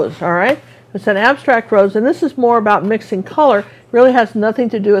rose. All right. It's an abstract rose, and this is more about mixing color. It really has nothing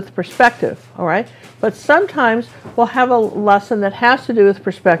to do with perspective, all right? But sometimes we'll have a lesson that has to do with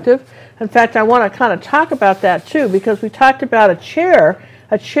perspective. In fact, I want to kind of talk about that too, because we talked about a chair.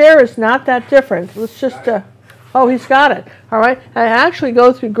 A chair is not that different. Let's just, oh, he's got it, all right? I actually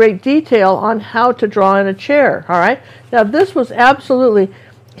go through great detail on how to draw in a chair, all right? Now, this was absolutely...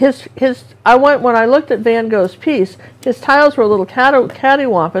 when I looked at Van Gogh's piece, his tiles were a little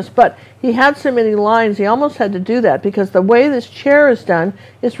cattywampus, but he had so many lines, he almost had to do that because the way this chair is done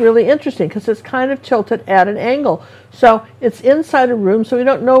is really interesting because it's kind of tilted at an angle. So it's inside a room, so we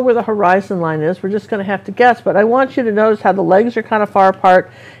don't know where the horizon line is. We're just going to have to guess. But I want you to notice how the legs are kind of far apart,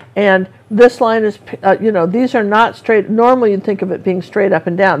 and this line is, you know, these are not straight. Normally you'd think of it being straight up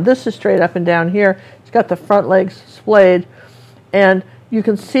and down. This is straight up and down here. It's got the front legs splayed, and you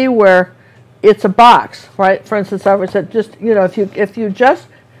can see where it's a box, right? For instance, I was at just, you know, if you just,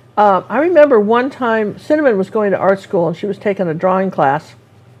 I remember one time Cinnamon was going to art school and she was taking a drawing class,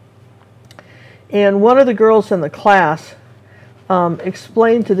 and one of the girls in the class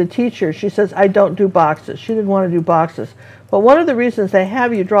explained to the teacher, she says, I don't do boxes. She didn't want to do boxes. But one of the reasons they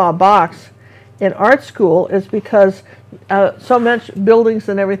have you draw a box in art school is because so much buildings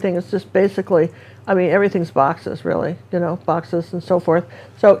and everything is just basically, I mean, everything's boxes, really, you know, boxes and so forth.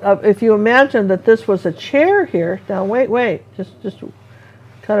 So if you imagine that this was a chair here, now wait, just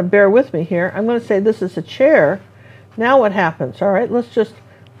kind of bear with me here. I'm going to say this is a chair. Now what happens? All right,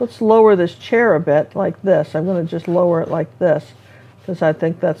 let's lower this chair a bit like this. I'm going to just lower it like this because I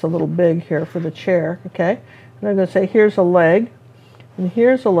think that's a little big here for the chair, okay? And I'm going to say here's a leg and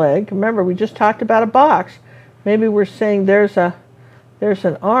here's a leg. Remember, we just talked about a box. Maybe we're saying there's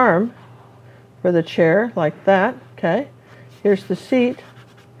an arm for the chair, like that, okay? Here's the seat.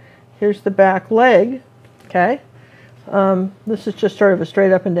 Here's the back leg, okay? This is just sort of a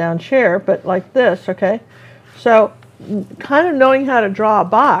straight up and down chair, but like this, okay? So kind of knowing how to draw a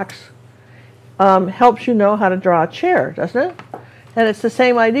box helps you know how to draw a chair, doesn't it? And it's the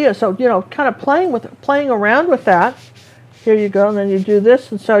same idea. So, you know, kind of playing around with that. Here you go, and then you do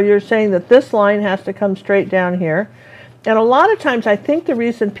this, and so you're saying that this line has to come straight down here. And a lot of times I think the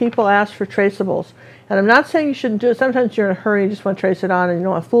reason people ask for traceables, and I'm not saying you shouldn't do it, sometimes you're in a hurry, you just want to trace it on and you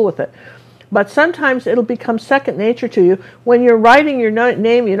don't want to fool with it. But sometimes it'll become second nature to you. When you're writing your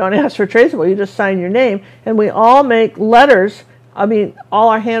name, you don't ask for traceable, you just sign your name. And we all make letters. I mean, all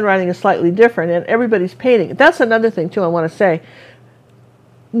our handwriting is slightly different, and everybody's painting. That's another thing, too, I want to say.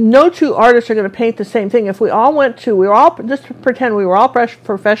 No two artists are going to paint the same thing. If we all just pretend we were all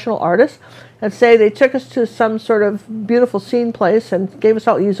professional artists, and say they took us to some sort of beautiful scene place and gave us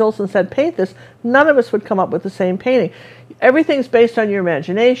all easels and said, paint this, none of us would come up with the same painting. Everything's based on your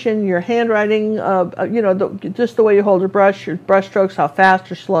imagination, your handwriting, you know, just the way you hold your brush strokes, how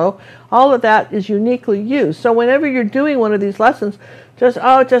fast or slow. All of that is uniquely used. So whenever you're doing one of these lessons, just,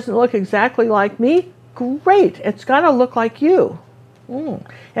 oh, it doesn't look exactly like me. Great, it's got to look like you.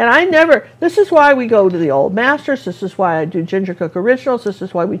 And this is why we go to the old masters, this is why I do Ginger Cook Originals, this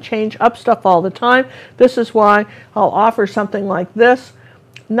is why we change up stuff all the time, this is why I'll offer something like this.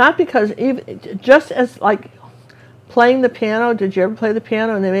 Not because, just as like playing the piano, did you ever play the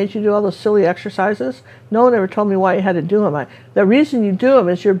piano and they made you do all those silly exercises? No one ever told me why you had to do them. The reason you do them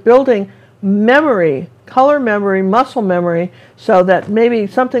is you're building memory, color memory, muscle memory, so that maybe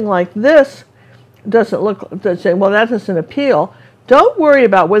something like this doesn't say, well, that doesn't appeal. Don't worry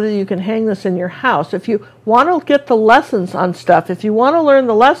about whether you can hang this in your house. If you want to get the lessons on stuff, if you want to learn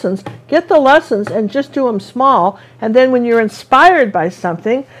the lessons, get the lessons and just do them small. And then when you're inspired by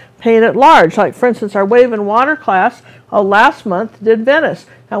something, paint it large. Like, for instance, our Wave and Water class last month did Venice.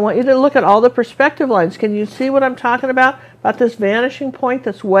 I want you to look at all the perspective lines. Can you see what I'm talking about? About this vanishing point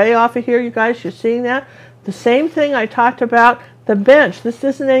that's way off of here, you guys? You're seeing that? The same thing I talked about the bench. This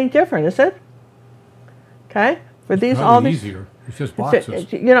isn't any different, is it? Okay? For these, all these easier. It's just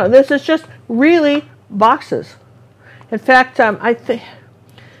boxes. You know, this is just really boxes. In fact, I think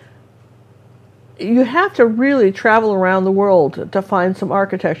you have to really travel around the world to find some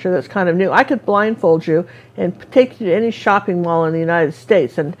architecture that's kind of new. I could blindfold you and take you to any shopping mall in the United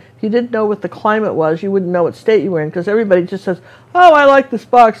States, and if you didn't know what the climate was, you wouldn't know what state you were in, because everybody just says, oh, I like this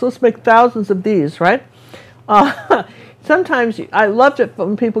box, let's make thousands of these, right? Sometimes I loved it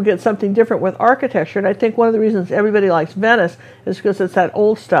when people get something different with architecture, and I think one of the reasons everybody likes Venice is because it's that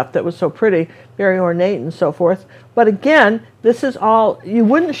old stuff that was so pretty, very ornate and so forth. But again, this is all, you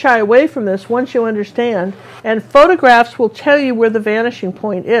wouldn't shy away from this once you understand, and photographs will tell you where the vanishing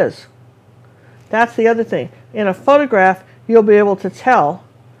point is. That's the other thing. In a photograph, you'll be able to tell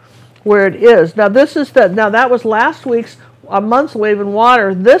where it is. Now that was last week's month's Wave and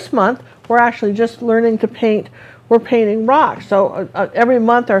Water. This month, we're actually just learning to paint. We're painting rocks. So every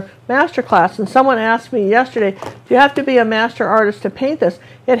month our master class, and someone asked me yesterday, do you have to be a master artist to paint this?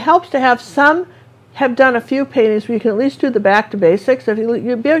 It helps to have done a few paintings where you can at least do the back to basics. If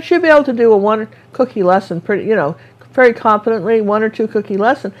you should be able to do a 1 cookie lesson pretty, you know, very competently, 1 or 2 cookie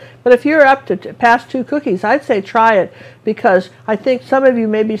lesson. But if you're up to past 2 cookies, I'd say try it, because I think some of you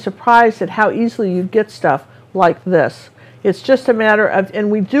may be surprised at how easily you get stuff like this. It's just a matter of, and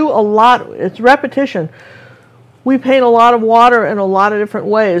we do a lot, it's repetition. We paint a lot of water in a lot of different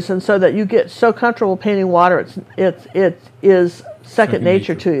ways, and so that you get so comfortable painting water, it is second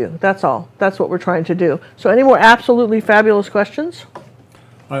nature to you. That's all. That's what we're trying to do. So any more absolutely fabulous questions?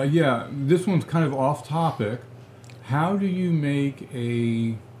 Yeah, this one's kind of off topic. How do you make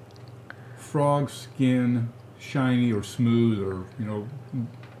a frog skin shiny or smooth or, you know,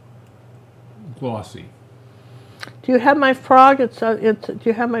 glossy? Do you have my frog? Do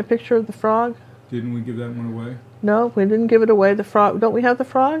you have my picture of the frog? Didn't we give that one away? No, we didn't give it away. The frog. Don't we have the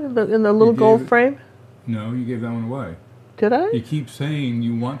frog in the little gold frame? No, you gave that one away. Did I? You keep saying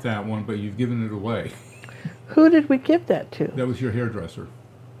you want that one, but you've given it away. Who did we give that to? That was your hairdresser.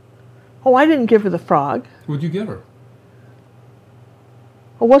 Oh, I didn't give her the frog. What'd you give her?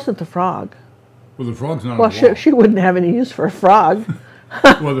 It wasn't the frog. Well, the frog's not on the wall. Well, she wouldn't have any use for a frog.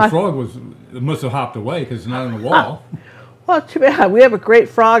 Well, the frog must have hopped away because it's not on the wall. Well, too bad. We have a great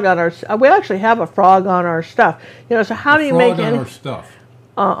frog on our. We actually have a frog on our stuff. You know, so how do you make any our stuff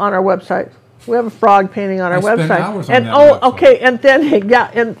on our website? We have a frog painting on our website. Hours on that website. Okay, and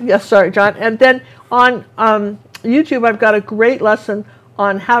then yes, sorry, John. And then on YouTube, I've got a great lesson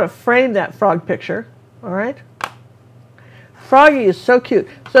on how to frame that frog picture. All right. Froggy is so cute.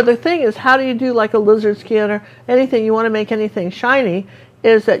 So the thing is, how do you do like a lizard skin or anything? You want to make anything shiny.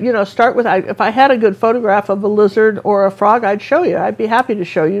 is that, start with, if I had a good photograph of a lizard or a frog, I'd show you. I'd be happy to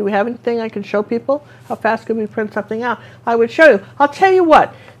show you. Do we have anything I can show people? How fast can we print something out? I would show you. I'll tell you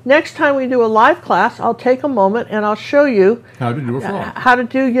what, next time we do a live class, I'll take a moment and I'll show you how to do a frog. How to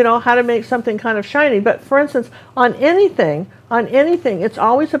do, how to make something kind of shiny. But for instance, on anything, it's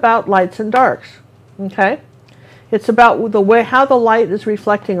always about lights and darks, okay? It's about the way, how the light is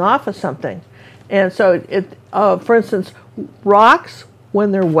reflecting off of something. And so, for instance, rocks,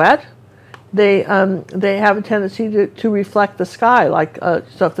 when they're wet, they have a tendency to reflect the sky. Like,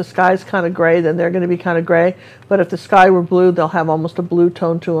 so if the sky's kind of gray, then they're going to be kind of gray. But if the sky were blue, they'll have almost a blue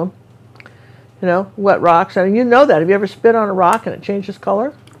tone to them. Wet rocks. I mean, you know that. Have you ever spit on a rock and it changes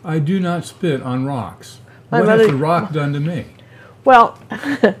color? I do not spit on rocks. What has the rock done to me? Well,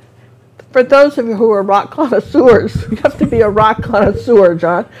 for those of you who are rock connoisseurs, you have to be a rock connoisseur,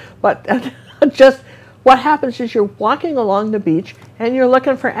 John. But just what happens is you're walking along the beach and you're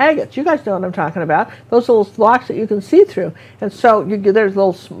looking for agates. You guys know what I'm talking about. Those little blocks that you can see through. And so there's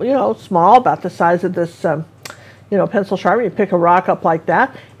little, small, about the size of this, pencil sharpener. You pick a rock up like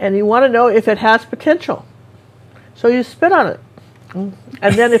that, and you want to know if it has potential. So you spit on it.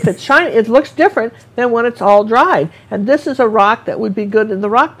 And then if it's shiny, it looks different than when it's all dried. And this is a rock that would be good in the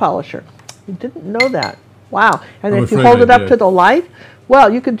rock polisher. You didn't know that. Wow. And if you hold it up to the light,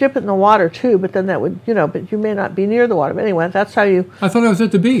 well, you could dip it in the water too, but then that would, but you may not be near the water. But anyway, that's how you... I thought I was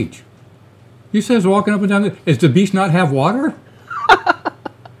at the beach. You said I was walking up and down Does the beach not have water?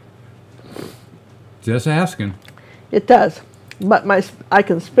 Just asking. It does. But I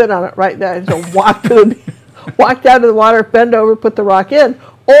can spit on it right there. So walk down to the water, bend over, put the rock in.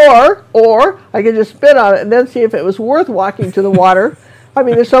 Or I can just spit on it and then see if it was worth walking to the water. I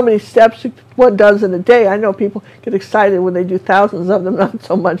mean, there's so many steps one does in a day. I know people get excited when they do thousands of them, not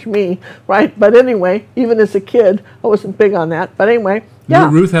so much me, right? But anyway, even as a kid, I wasn't big on that. But anyway, yeah.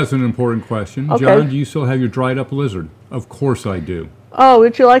 Ruth has an important question. Okay. John, do you still have your dried up lizard? Of course I do. Oh,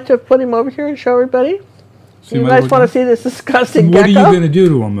 would you like to put him over here and show everybody? You guys want to see this disgusting gecko? What are you going to do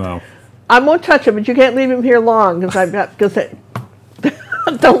to him, though? I won't touch him, but you can't leave him here long because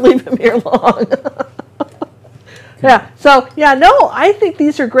don't leave him here long. Yeah. So, no, I think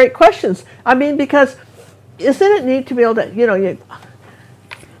these are great questions. I mean, because isn't it neat to be able to,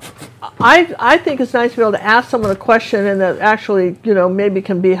 I think it's nice to be able to ask someone a question and that actually, maybe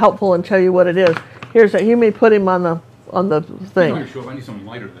can be helpful and tell you what it is. You may put him on the thing. I'm not sure if I need something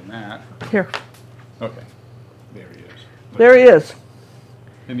lighter than that. Here. Okay. There he is. There he is.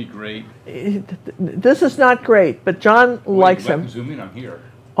 Isn't he great? This is not great, but John likes him. Zoom in on here.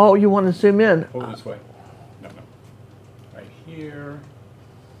 Oh, you want to zoom in? Over this way. No. Right here.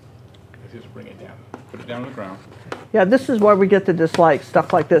 Let's just bring it down. Put it down on the ground. Yeah, this is why we get to dislike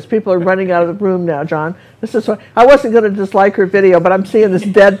stuff like this. People are running out of the room now, John. This is why I wasn't going to dislike her video, but I'm seeing this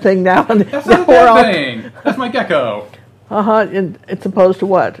dead thing now. And that's not a dead thing. That's my gecko. And it's opposed to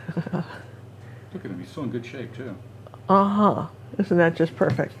what? Look at him. He's still in good shape, too. Isn't that just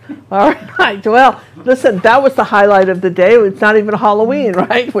perfect? All right. Well, listen, that was the highlight of the day. It's not even Halloween,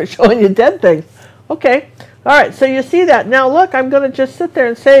 right? We're showing you dead things. Okay. All right. So you see that. Now, look, I'm going to just sit there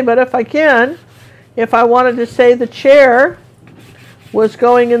and say, but if I wanted to say the chair was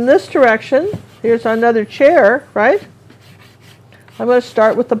going in this direction, here's another chair, right? I'm going to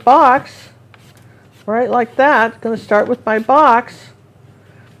start with the box, right, like that. I'm going to start with my box.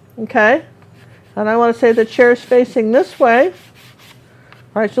 Okay. And I want to say the chair is facing this way.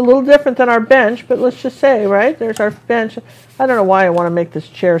 All right, it's a little different than our bench, but let's just say, right, there's our bench. I don't know why I want to make this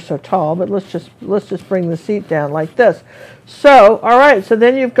chair so tall, but let's just bring the seat down like this. So, all right, so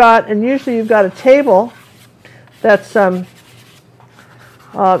then you've got, and usually you've got a table that's, you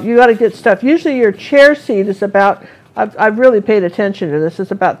got to get stuff. Usually your chair seat is about, I've really paid attention to this,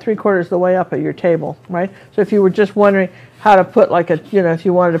 it's about 3/4 of the way up at your table, right? So if you were just wondering how to put like a, if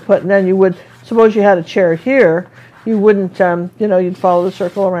you wanted to put, and then you would, suppose you had a chair here, you wouldn't, you'd follow the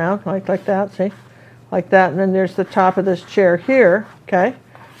circle around like that, see? Like that, and then there's the top of this chair here, okay?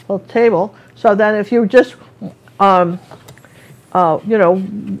 Little table. So then if you just, want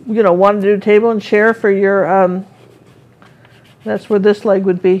to do table and chair for your, that's where this leg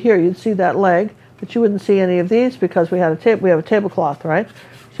would be here. You'd see that leg, but you wouldn't see any of these because we have a tablecloth, right?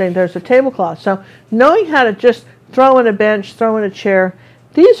 Saying there's a tablecloth. So knowing how to just throw in a bench, throw in a chair,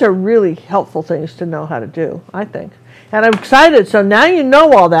 these are really helpful things to know how to do, I think. And I'm excited. So now you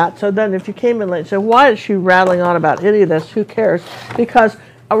know all that. So then if you came in late and said, why is she rattling on about any of this? Who cares? Because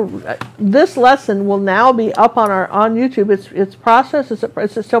this lesson will now be up on YouTube. It's processed. Is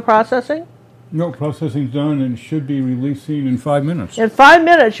it still processing? No, processing's done and should be releasing in 5 minutes. In 5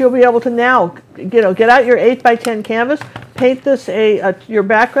 minutes, you'll be able to now, get out your 8x10 canvas, paint this your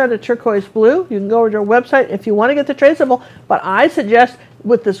background a turquoise blue. You can go over to our website if you want to get the traceable. But I suggest,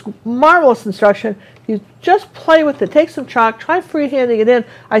 with this marvelous instruction, you just play with it. Take some chalk, try freehanding it in.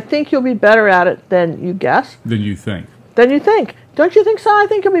 I think you'll be better at it than you guess. Than you think. Than you think. Don't you think so? I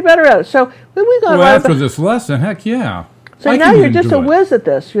think you'll be better at it. So we've gone right after this lesson, heck yeah. So now you're just a whiz at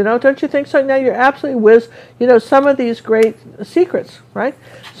this, don't you think so? Now you're absolutely whiz. Some of these great secrets, right?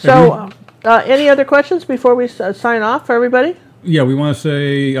 So any other questions before we sign off for everybody? Yeah, we want to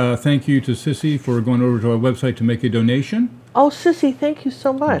say thank you to Sissy for going over to our website to make a donation. Oh, Sissy, thank you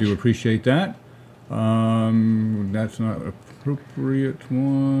so much. We do appreciate that. That's not appropriate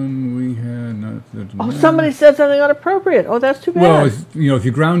one. We had somebody said something inappropriate. Oh, that's too bad. Well, if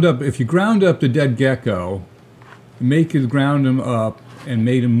you ground up the dead gecko, ground him up and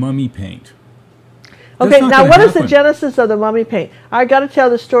made him mummy paint. Okay, now what is the genesis of the mummy paint? I got to tell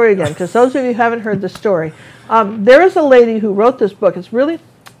the story again because those of you who haven't heard the story. There is a lady who wrote this book. It's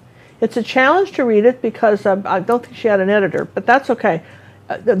a challenge to read it because I don't think she had an editor, but that's okay.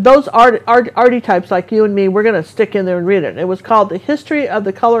 Those arty types like you and me, we're going to stick in there and read it. It was called The History of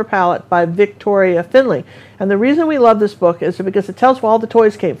the Color Palette by Victoria Finlay. And the reason we love this book is because it tells where all the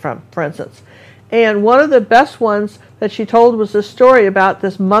toys came from, for instance. And one of the best ones that she told was the story about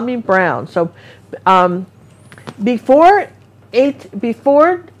this mummy brown. So before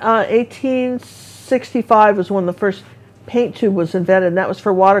 1865 was when the first paint tube was invented, and that was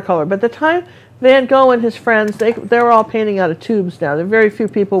for watercolor. But at the time, Van Gogh and his friends, they were all painting out of tubes now. There very few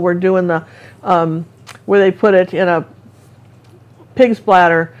people were doing the, where they put it in a pig's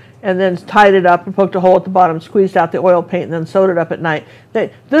bladder and then tied it up and poked a hole at the bottom, squeezed out the oil paint, and then sewed it up at night.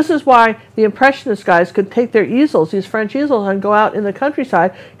 This is why the Impressionist guys could take their easels, these French easels, and go out in the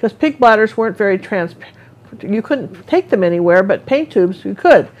countryside, because pig bladders weren't very transparent. You couldn't take them anywhere, but paint tubes you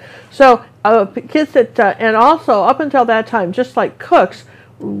could. So kids and also up until that time, just like cooks,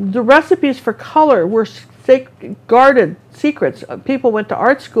 the recipes for color were guarded secrets. People went to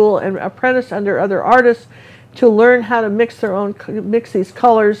art school and apprenticed under other artists to learn how to mix these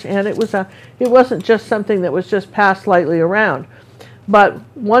colors, and it wasn't just something that was just passed lightly around. But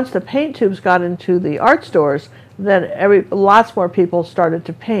once the paint tubes got into the art stores, then lots more people started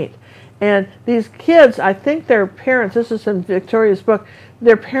to paint. And these kids, I think their parents, this is in Victoria's book,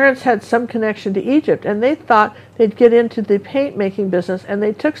 their parents had some connection to Egypt, and they thought they'd get into the paint making business, and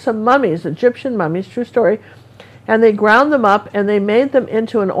they took some mummies, Egyptian mummies, true story, and they ground them up and they made them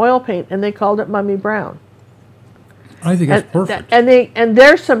into an oil paint, and they called it Mummy Brown. I think it's perfect. And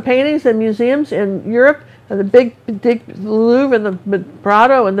there's some paintings in museums in Europe, and the big Louvre and the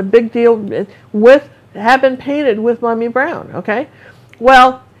Prado and the big deal have been painted with Mummy Brown. Okay,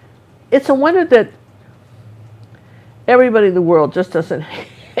 well, it's a wonder that everybody in the world just doesn't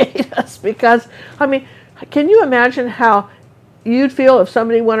hate us, because can you imagine how you'd feel if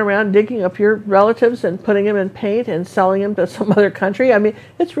somebody went around digging up your relatives and putting them in paint and selling them to some other country?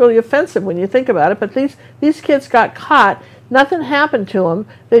 It's really offensive when you think about it, but these kids got caught. Nothing happened to them.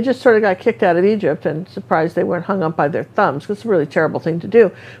 They just sort of got kicked out of Egypt, and surprised they weren't hung up by their thumbs, because it's a really terrible thing to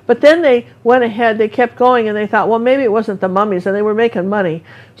do. But then they went ahead, they kept going, and they thought, well, maybe it wasn't the mummies, and they were making money.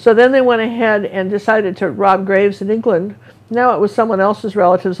 So then they went ahead and decided to rob graves in England. Now it was someone else's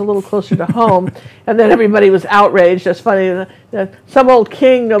relatives a little closer to home, and then everybody was outraged. It's funny, some old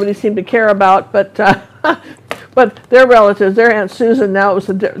king nobody seemed to care about, but their relatives, their Aunt Susan, now it was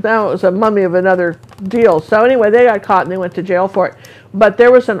a mummy of another deal. So anyway, they got caught and they went to jail for it. But there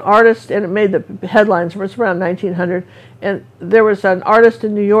was an artist, and it made the headlines. It was around 1900, and there was an artist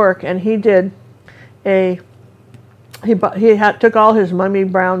in New York, and he did took all his Mummy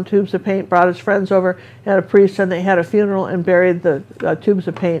Brown tubes of paint, brought his friends over, had a priest, and they had a funeral and buried the tubes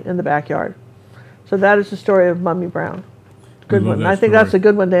of paint in the backyard. So that is the story of Mummy Brown. Good one. I think that's a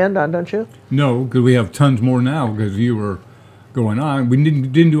good one to end on, don't you? No, because we have tons more now, because you were going on. We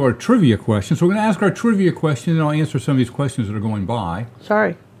didn't do our trivia question, so we're going to ask our trivia question, and I'll answer some of these questions that are going by.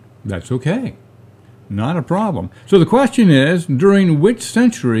 Sorry. That's okay. Not a problem. So the question is, during which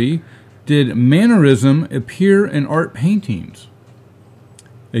century did mannerism appear in art paintings?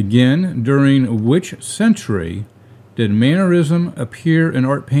 Again, during which century did mannerism appear in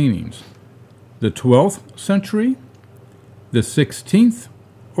art paintings? The 12th century, the 16th,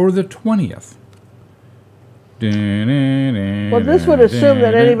 or the 20th? Well, this would assume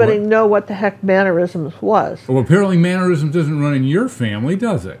that anybody know what the heck mannerisms was. Well, apparently mannerism doesn't run in your family,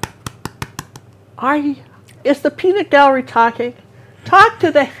 does it? Is the peanut gallery talking? Talk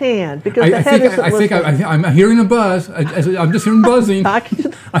to the hand, because the head isn't listening. I'm hearing a buzz. I'm just hearing buzzing. Talk to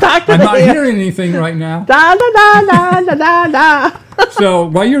the I'm not hand. hearing anything right now. Da da da da da da da. So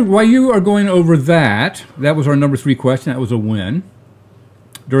while you are going over that was our number 3 question. That was a win.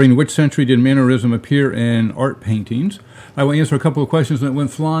 During which century did mannerism appear in art paintings? I will answer a couple of questions that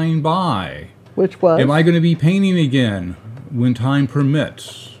went flying by. Which was? Am I going to be painting again when time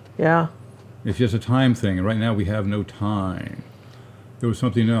permits? Yeah. It's just a time thing, and right now we have no time. There was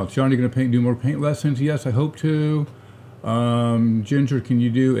something else. John, are you going to do more paint lessons? Yes, I hope to. Ginger, can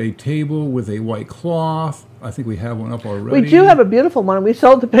you do a table with a white cloth? I think we have one up already. We do have a beautiful one. We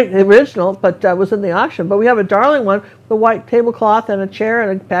sold the original, but was in the auction. But we have a darling one with a white tablecloth and a chair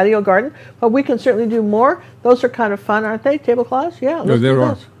and a patio garden. But we can certainly do more. Those are kind of fun, aren't they? Tablecloths? Yeah. No, there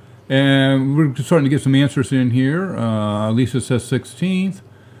are. And we're starting to get some answers in here. Lisa says 16th.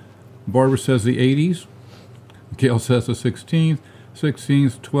 Barbara says the 80s. Gail says the 16th.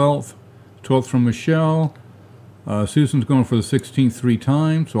 16th, 12th. 12th from Michelle. Susan's going for the 16th 3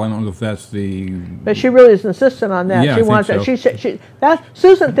 times, so I don't know if that's the... But she really is insistent on that. Yeah, she I wants think that. so.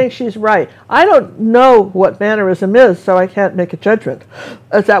 Susan thinks she's right. I don't know what mannerism is, so I can't make a judgment.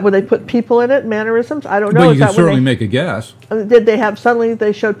 Is that when they put people in it, mannerisms? I don't know. But you can certainly make a guess. Did they have, suddenly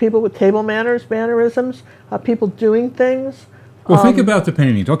they showed people with table manners, mannerisms, people doing things? Well, think about the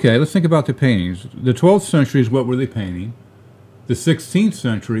paintings. Okay, let's think about the paintings. The 12th century is what were they painting? The 16th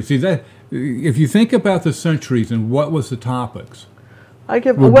century, see that... If you think about the centuries and what was the topics, for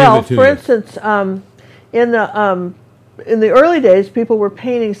instance, in the early days, people were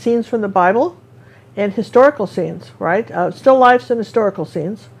painting scenes from the Bible and historical scenes, right? Still lifes and historical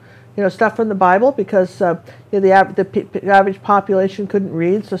scenes, stuff from the Bible, because the average population couldn't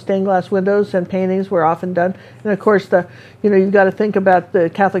read, so stained glass windows and paintings were often done. And of course, you've got to think about the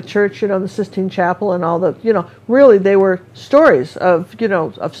Catholic Church, the Sistine Chapel, and all the, really they were stories of,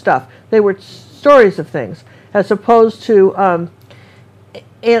 of stuff. They were stories of things, as opposed to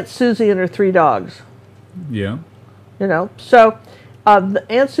Aunt Susie and her 3 dogs. Yeah. So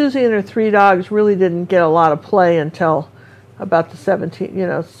Aunt Susie and her 3 dogs really didn't get a lot of play until about the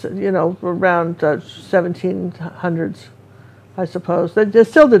around 1700s, I suppose. They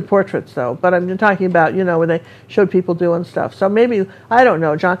still did portraits, though, but I'm talking about, when they showed people doing stuff. So maybe, I don't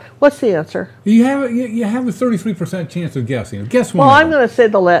know, John. What's the answer? You have a 33% chance of guessing. Guess one. Well, I'm going to say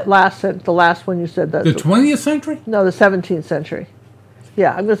the last one you said. The 20th century? No, the 17th century.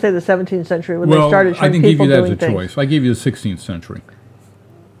 Yeah, I'm going to say the 17th century when they started showing people doing things. I didn't give you that as a choice. I gave you the 16th century.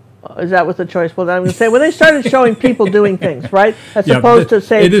 Is that what the choice? Well, I'm going to say when they started showing people doing things, right? As opposed to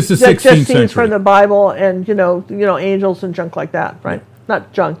say it is the 16th just scenes century. from the Bible and angels and junk like that, right?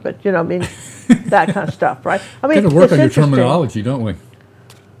 Not junk, but that kind of stuff, right? I mean, got to work on your terminology, don't we?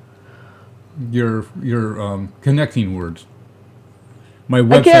 Your connecting words. My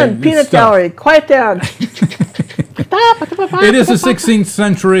website again, peanut gallery. Quiet down. It is the 16th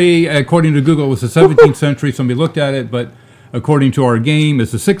century. According to Google, it was the 17th century. Somebody looked at it, but according to our game,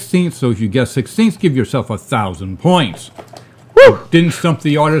 it's the 16th. So if you guess 16th, give yourself 1,000 points. Woo! Didn't stump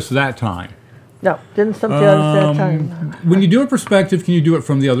the artist that time. No, didn't stump the artist that time. When you do a perspective, can you do it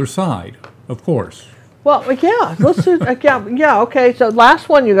from the other side? Of course. Well, yeah. Let's do. Yeah. Okay. So last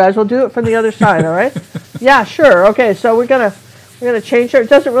one, you guys. We'll do it from the other side. All right. Yeah. Sure. Okay. So we're gonna change it. It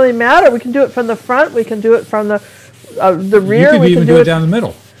doesn't really matter. We can do it from the front. We can do it from the rear. You could even do it down the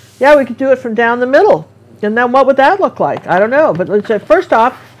middle. Yeah, we could do it from down the middle. And then what would that look like? I don't know. But let's say, first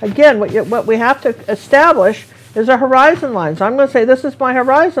off, again, what we have to establish is a horizon line. So I'm going to say this is my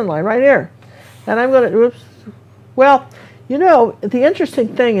horizon line right here. And I'm going to, well, the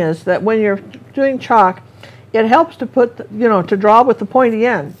interesting thing is that when you're doing chalk, it helps to put, to draw with the pointy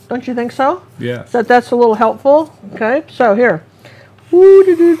end. Don't you think so? Yes. That's a little helpful. Okay, so here.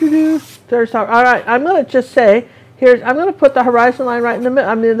 There's all right, I'm going to just say, I'm going to put the horizon line right in the middle.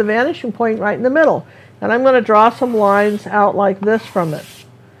 I mean, the vanishing point right in the middle. And I'm going to draw some lines out like this from it.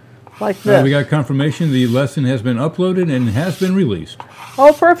 Like this. We got confirmation the lesson has been uploaded and has been released.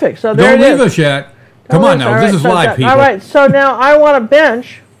 Oh, perfect. So there Don't leave us yet. Come on now. This is live, people. All right. So now I want a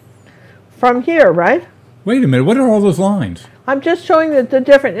bench from here, right? Wait a minute. What are all those lines? I'm just showing the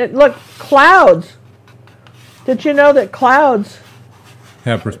different. Look, clouds. Did you know that clouds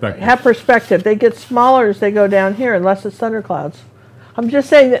have perspective? They get smaller as they go down here, unless it's thunderclouds. I'm just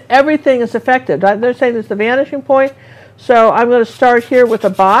saying that everything is affected. They're saying it's the vanishing point. So I'm going to start here with a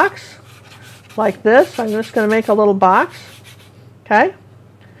box like this. I'm just going to make a little box. Okay?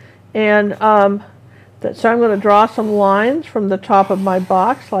 And so I'm going to draw some lines from the top of my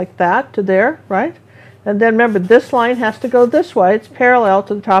box like that to there, right? And then remember, this line has to go this way. It's parallel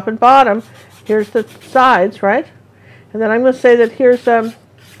to the top and bottom. Here's the sides, right? And then I'm going to say that here's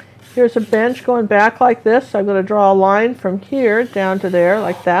a bench going back like this. So I'm going to draw a line from here down to there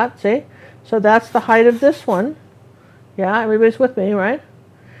like that. See? So that's the height of this one. Yeah, everybody's with me, right?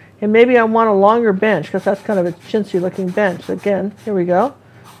 And maybe I want a longer bench because that's kind of a chintzy looking bench. Again, here we go.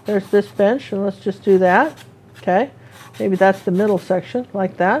 There's this bench, and let's just do that. Okay. Maybe that's the middle section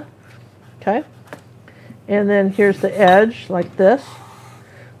like that. Okay. And then here's the edge like this.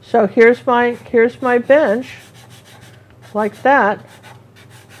 So here's my bench like that.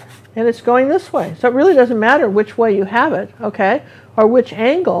 And it's going this way. So it really doesn't matter which way you have it, okay? Or which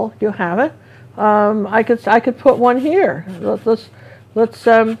angle you have it. I could put one here.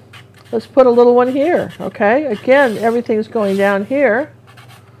 Let's put a little one here, okay? Again, everything's going down here.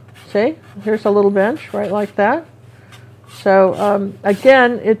 See? Here's a little bench right like that. So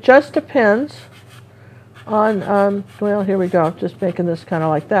again, it just depends on, well, here we go, just making this kind of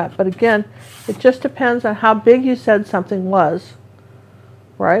like that. But again, it just depends on how big you said something was,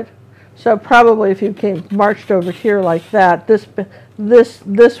 right? So probably if you marched over here like that, this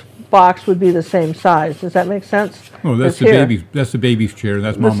box would be the same size. Does that make sense? Oh, that's the baby's chair.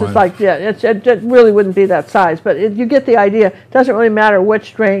 That's This is like, yeah, it really wouldn't be that size, but you get the idea. It doesn't really matter which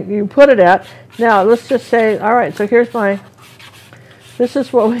strength you put it at. Now let's just say, all right. So here's my. This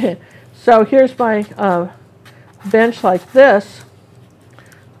is what we. So here's my bench like this.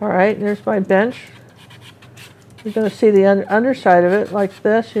 All right, there's my bench. You're going to see the underside of it like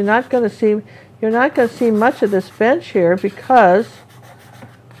this. You're not going to see much of this bench here because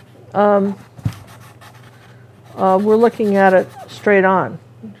we're looking at it straight on.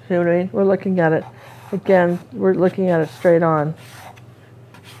 See what I mean? We're looking at it again. We're looking at it straight on.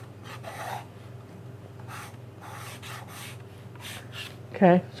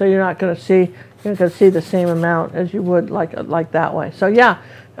 Okay, so you're not going to see the same amount as you would like that way. So yeah.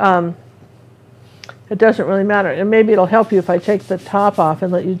 It doesn't really matter. And maybe it'll help you if I take the top off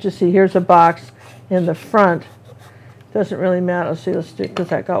and let you just see here's a box in the front. Doesn't really matter. Let's see, let's do, because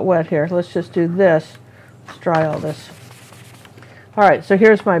that got wet here. Let's just do this. Let's dry all this. All right, so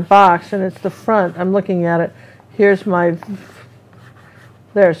here's my box, and it's the front. I'm looking at it. Here's my,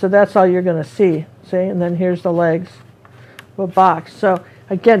 there, so that's all you're going to see. See, and then here's the legs of a box. So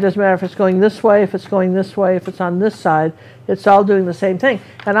again, it doesn't matter if it's going this way, if it's going this way, if it's on this side. It's all doing the same thing.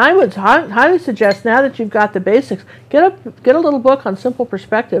 And I would highly suggest, now that you've got the basics, get a little book on simple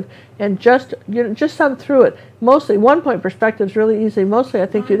perspective and just thumb through it. Mostly, one-point perspective is really easy. Mostly, I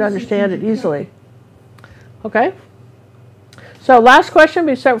think you'd understand it easily. Okay? So last question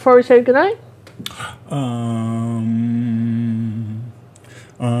before we say goodnight?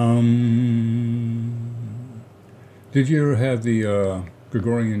 Did you ever have the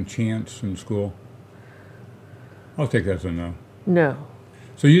Gregorian chants in school? I'll take that as a no. No.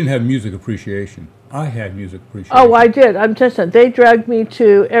 So you didn't have music appreciation. I had music appreciation. Oh, I did. I'm just saying. They dragged me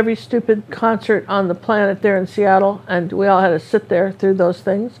to every stupid concert on the planet there in Seattle, and we all had to sit there through those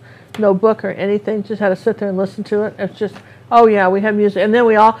things. No book or anything. Just had to sit there and listen to it. It's just, oh yeah, we have music. And then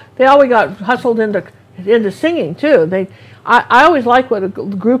we got hustled into singing too. I always like what a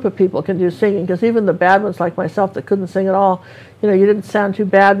group of people can do singing, because even the bad ones like myself that couldn't sing at all, you didn't sound too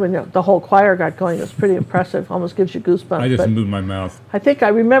bad when the whole choir got going. It was pretty impressive. Almost gives you goosebumps. I just moved my mouth. I think I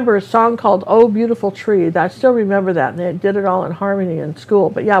remember a song called "Oh Beautiful Tree." I still remember that, and they did it all in harmony in school.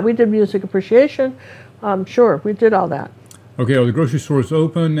 But yeah, we did music appreciation. Sure, we did all that. Okay, well, the grocery store's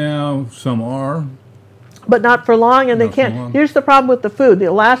open now. Some are. But not for long, and they can't. Here's the problem with the food.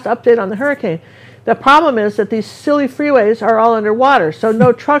 The last update on the hurricane. The problem is that these silly freeways are all underwater, so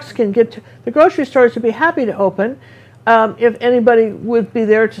no trucks can get to. The grocery stores would be happy to open if anybody would be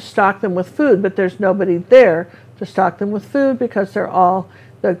there to stock them with food, but there's nobody there to stock them with food because they're all,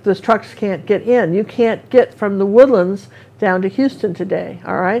 those trucks can't get in. You can't get from the Woodlands down to Houston today,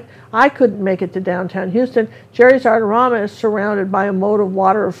 all right? I couldn't make it to downtown Houston. Jerry's Artorama is surrounded by a moat of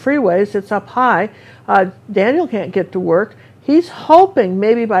water of freeways. It's up high. Daniel can't get to work. He's hoping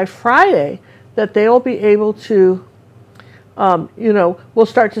maybe by Friday that they'll be able to, we'll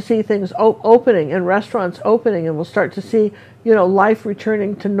start to see things opening and restaurants opening, and we'll start to see, life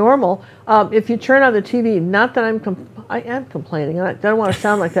returning to normal. If you turn on the TV, not that I am complaining, and I don't want to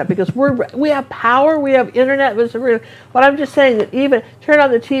sound like that, because we have power, we have internet, but I'm just saying that even turn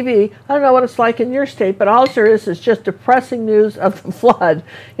on the TV, I don't know what it's like in your state, but all there is just depressing news of the flood.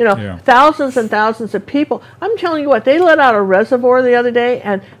 Thousands and thousands of people. I'm telling you what, they let out a reservoir the other day,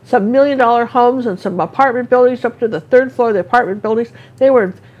 and some $1 million homes and some apartment buildings up to the third floor of the apartment buildings, they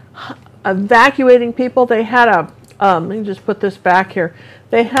were evacuating people. They had let me just put this back here.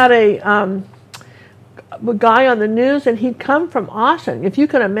 They had a guy on the news, and he'd come from Austin. If you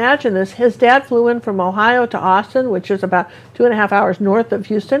can imagine this, his dad flew in from Ohio to Austin, which is about 2.5 hours north of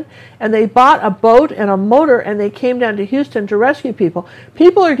Houston, and they bought a boat and a motor, and they came down to Houston to rescue people.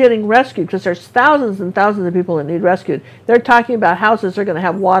 People are getting rescued because there's thousands and thousands of people that need rescued. They're talking about houses that are going to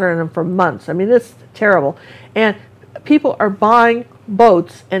have water in them for months. I mean, it's terrible. And people are buying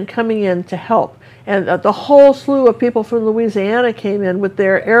boats and coming in to help. And the whole slew of people from Louisiana came in with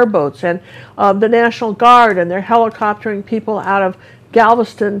their airboats, and the National Guard, and they're helicoptering people out of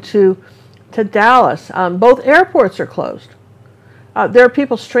Galveston to Dallas. Both airports are closed. There are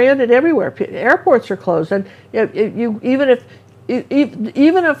people stranded everywhere. Airports are closed, and even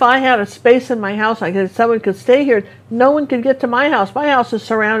if I had a space in my house, someone could stay here, no one could get to my house. My house is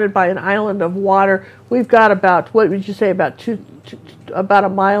surrounded by an island of water. We've got about, what would you say, about a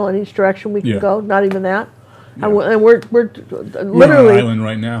mile in each direction we can go, not even that. Yeah. And we're literally... We're on an island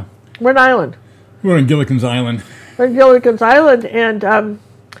right now. We're an island. We're on Gilligan's Island. We're on Gilligan's Island, and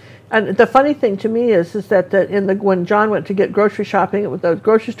the funny thing to me is that when John went to get grocery shopping, the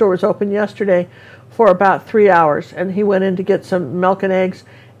grocery store was open yesterday for about 3 hours, and he went in to get some milk and eggs,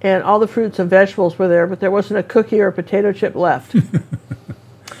 and all the fruits and vegetables were there, but there wasn't a cookie or a potato chip left.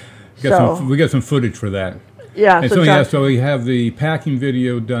 We got some footage for that. Yeah. And so we have the packing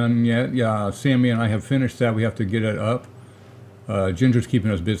video done yet. Yeah, Sammy and I have finished that. We have to get it up. Ginger's keeping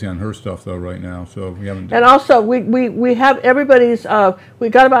us busy on her stuff though right now, so we haven't. And also we have everybody's. We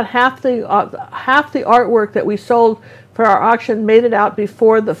got about half the artwork that we sold for our auction made it out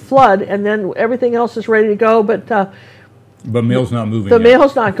before the flood, and then everything else is ready to go. But mail's not moving. The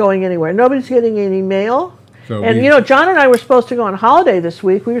mail's not going anywhere. Nobody's getting any mail. So John and I were supposed to go on holiday this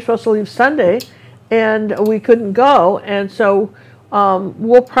week. We were supposed to leave Sunday, and we couldn't go. And so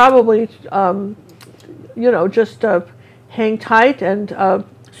we'll probably, just hang tight and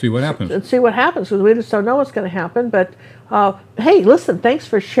see what happens. And see what happens, because we just don't know what's going to happen. But hey, listen, thanks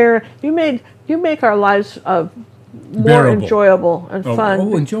for sharing. You make our lives more enjoyable and fun.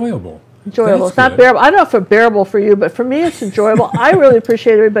 Oh, enjoyable. Enjoyable. It's not bearable. I don't know if it's bearable for you, but for me, it's enjoyable. I really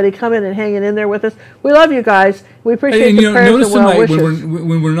appreciate everybody coming and hanging in there with us. We love you guys. We appreciate the prayers and well wishes.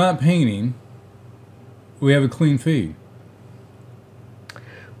 When we're not painting, we have a clean feed.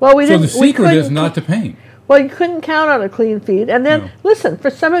 Well, so the secret is not to paint. Well, you couldn't count on a clean feed. And then, listen,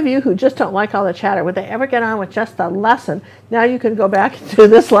 for some of you who just don't like all the chatter, would they ever get on with just the lesson? Now you can go back to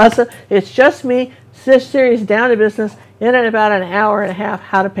this lesson. It's just me, this series down to business, in about an hour and a half,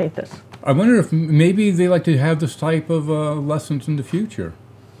 how to paint this. I wonder if maybe they like to have this type of lessons in the future,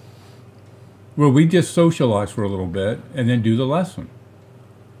 where we just socialize for a little bit and then do the lesson.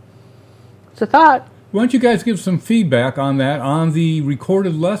 It's a thought. Why don't you guys give some feedback on that, on the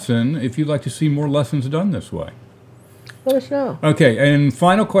recorded lesson, if you'd like to see more lessons done this way? Let us know. Okay, and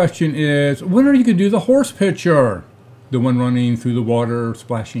final question is, when are you going to do the horse picture? The one running through the water,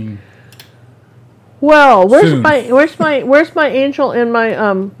 splashing? Well, where's my angel and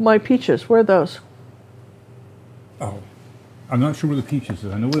my peaches? Where are those? Oh, I'm not sure where the peaches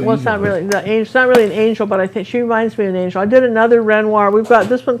is. I know where the well, it's not really it's not really an angel, but I think she reminds me of an angel. I did another Renoir. We've got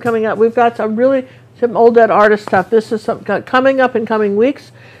this one coming up. We've got some old dead artist stuff. This is something coming up in coming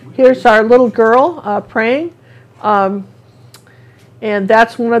weeks. Here's our little girl praying, and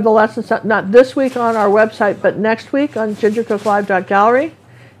that's one of the lessons. Not this week on our website, but next week on gingercooklive.gallery,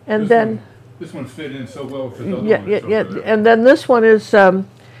 and then. This one fit in so well with the other one. And then this one is, and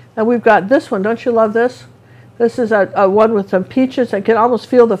we've got this one. Don't you love this? This is a one with some peaches. I can almost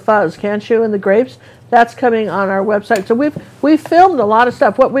feel the fuzz, can't you, in the grapes? That's coming on our website. So we've filmed a lot of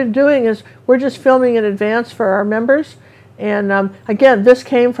stuff. What we're doing is we're just filming in advance for our members. And again, this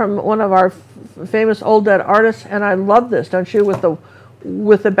came from one of our famous old dead artists, and I love this, don't you, with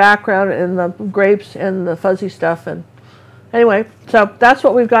the background and the grapes and the fuzzy stuff. And anyway, so that's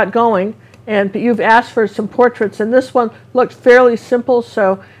what we've got going. And you've asked for some portraits, and this one looked fairly simple.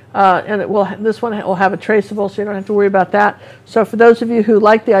 So, and this one will have a traceable, so you don't have to worry about that. So, for those of you who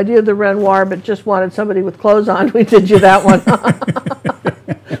like the idea of the Renoir but just wanted somebody with clothes on, we did you that one.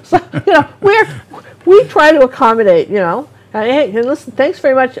 So, we try to accommodate. Hey, and listen, thanks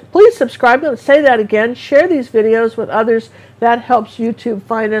very much. Please subscribe. Let's say that again. Share these videos with others. That helps YouTube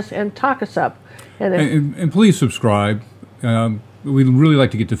find us and talk us up. And please subscribe. We'd really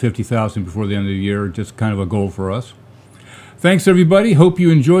like to get to 50,000 before the end of the year, just kind of a goal for us. Thanks, everybody. Hope you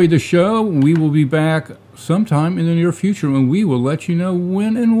enjoyed the show. We will be back sometime in the near future, and we will let you know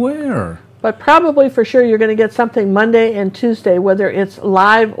when and where. But probably for sure you're going to get something Monday and Tuesday, whether it's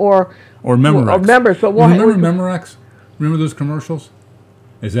live or Memorex. Or members. But remember Memorex? Remember those commercials?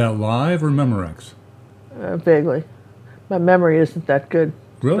 Is that live or Memorex? Vaguely. My memory isn't that good.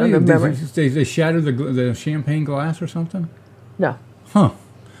 Really? From memory. They shattered the champagne glass or something? No. Huh.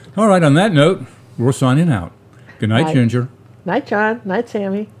 All right, on that note, we're signing out. Good night, Ginger. Night, John. Night,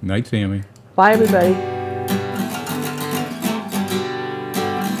 Sammy. Night, Sammy. Bye, everybody.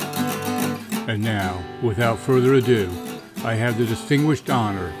 And now, without further ado, I have the distinguished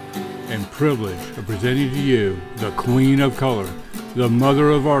honor and privilege of presenting to you the Queen of Color, the Mother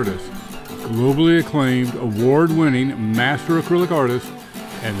of Artists, globally acclaimed, award-winning master acrylic artist,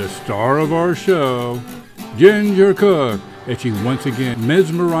 and the star of our show, Ginger Cook, as she once again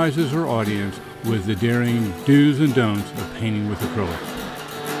mesmerizes her audience with the daring do's and don'ts of painting with acrylic.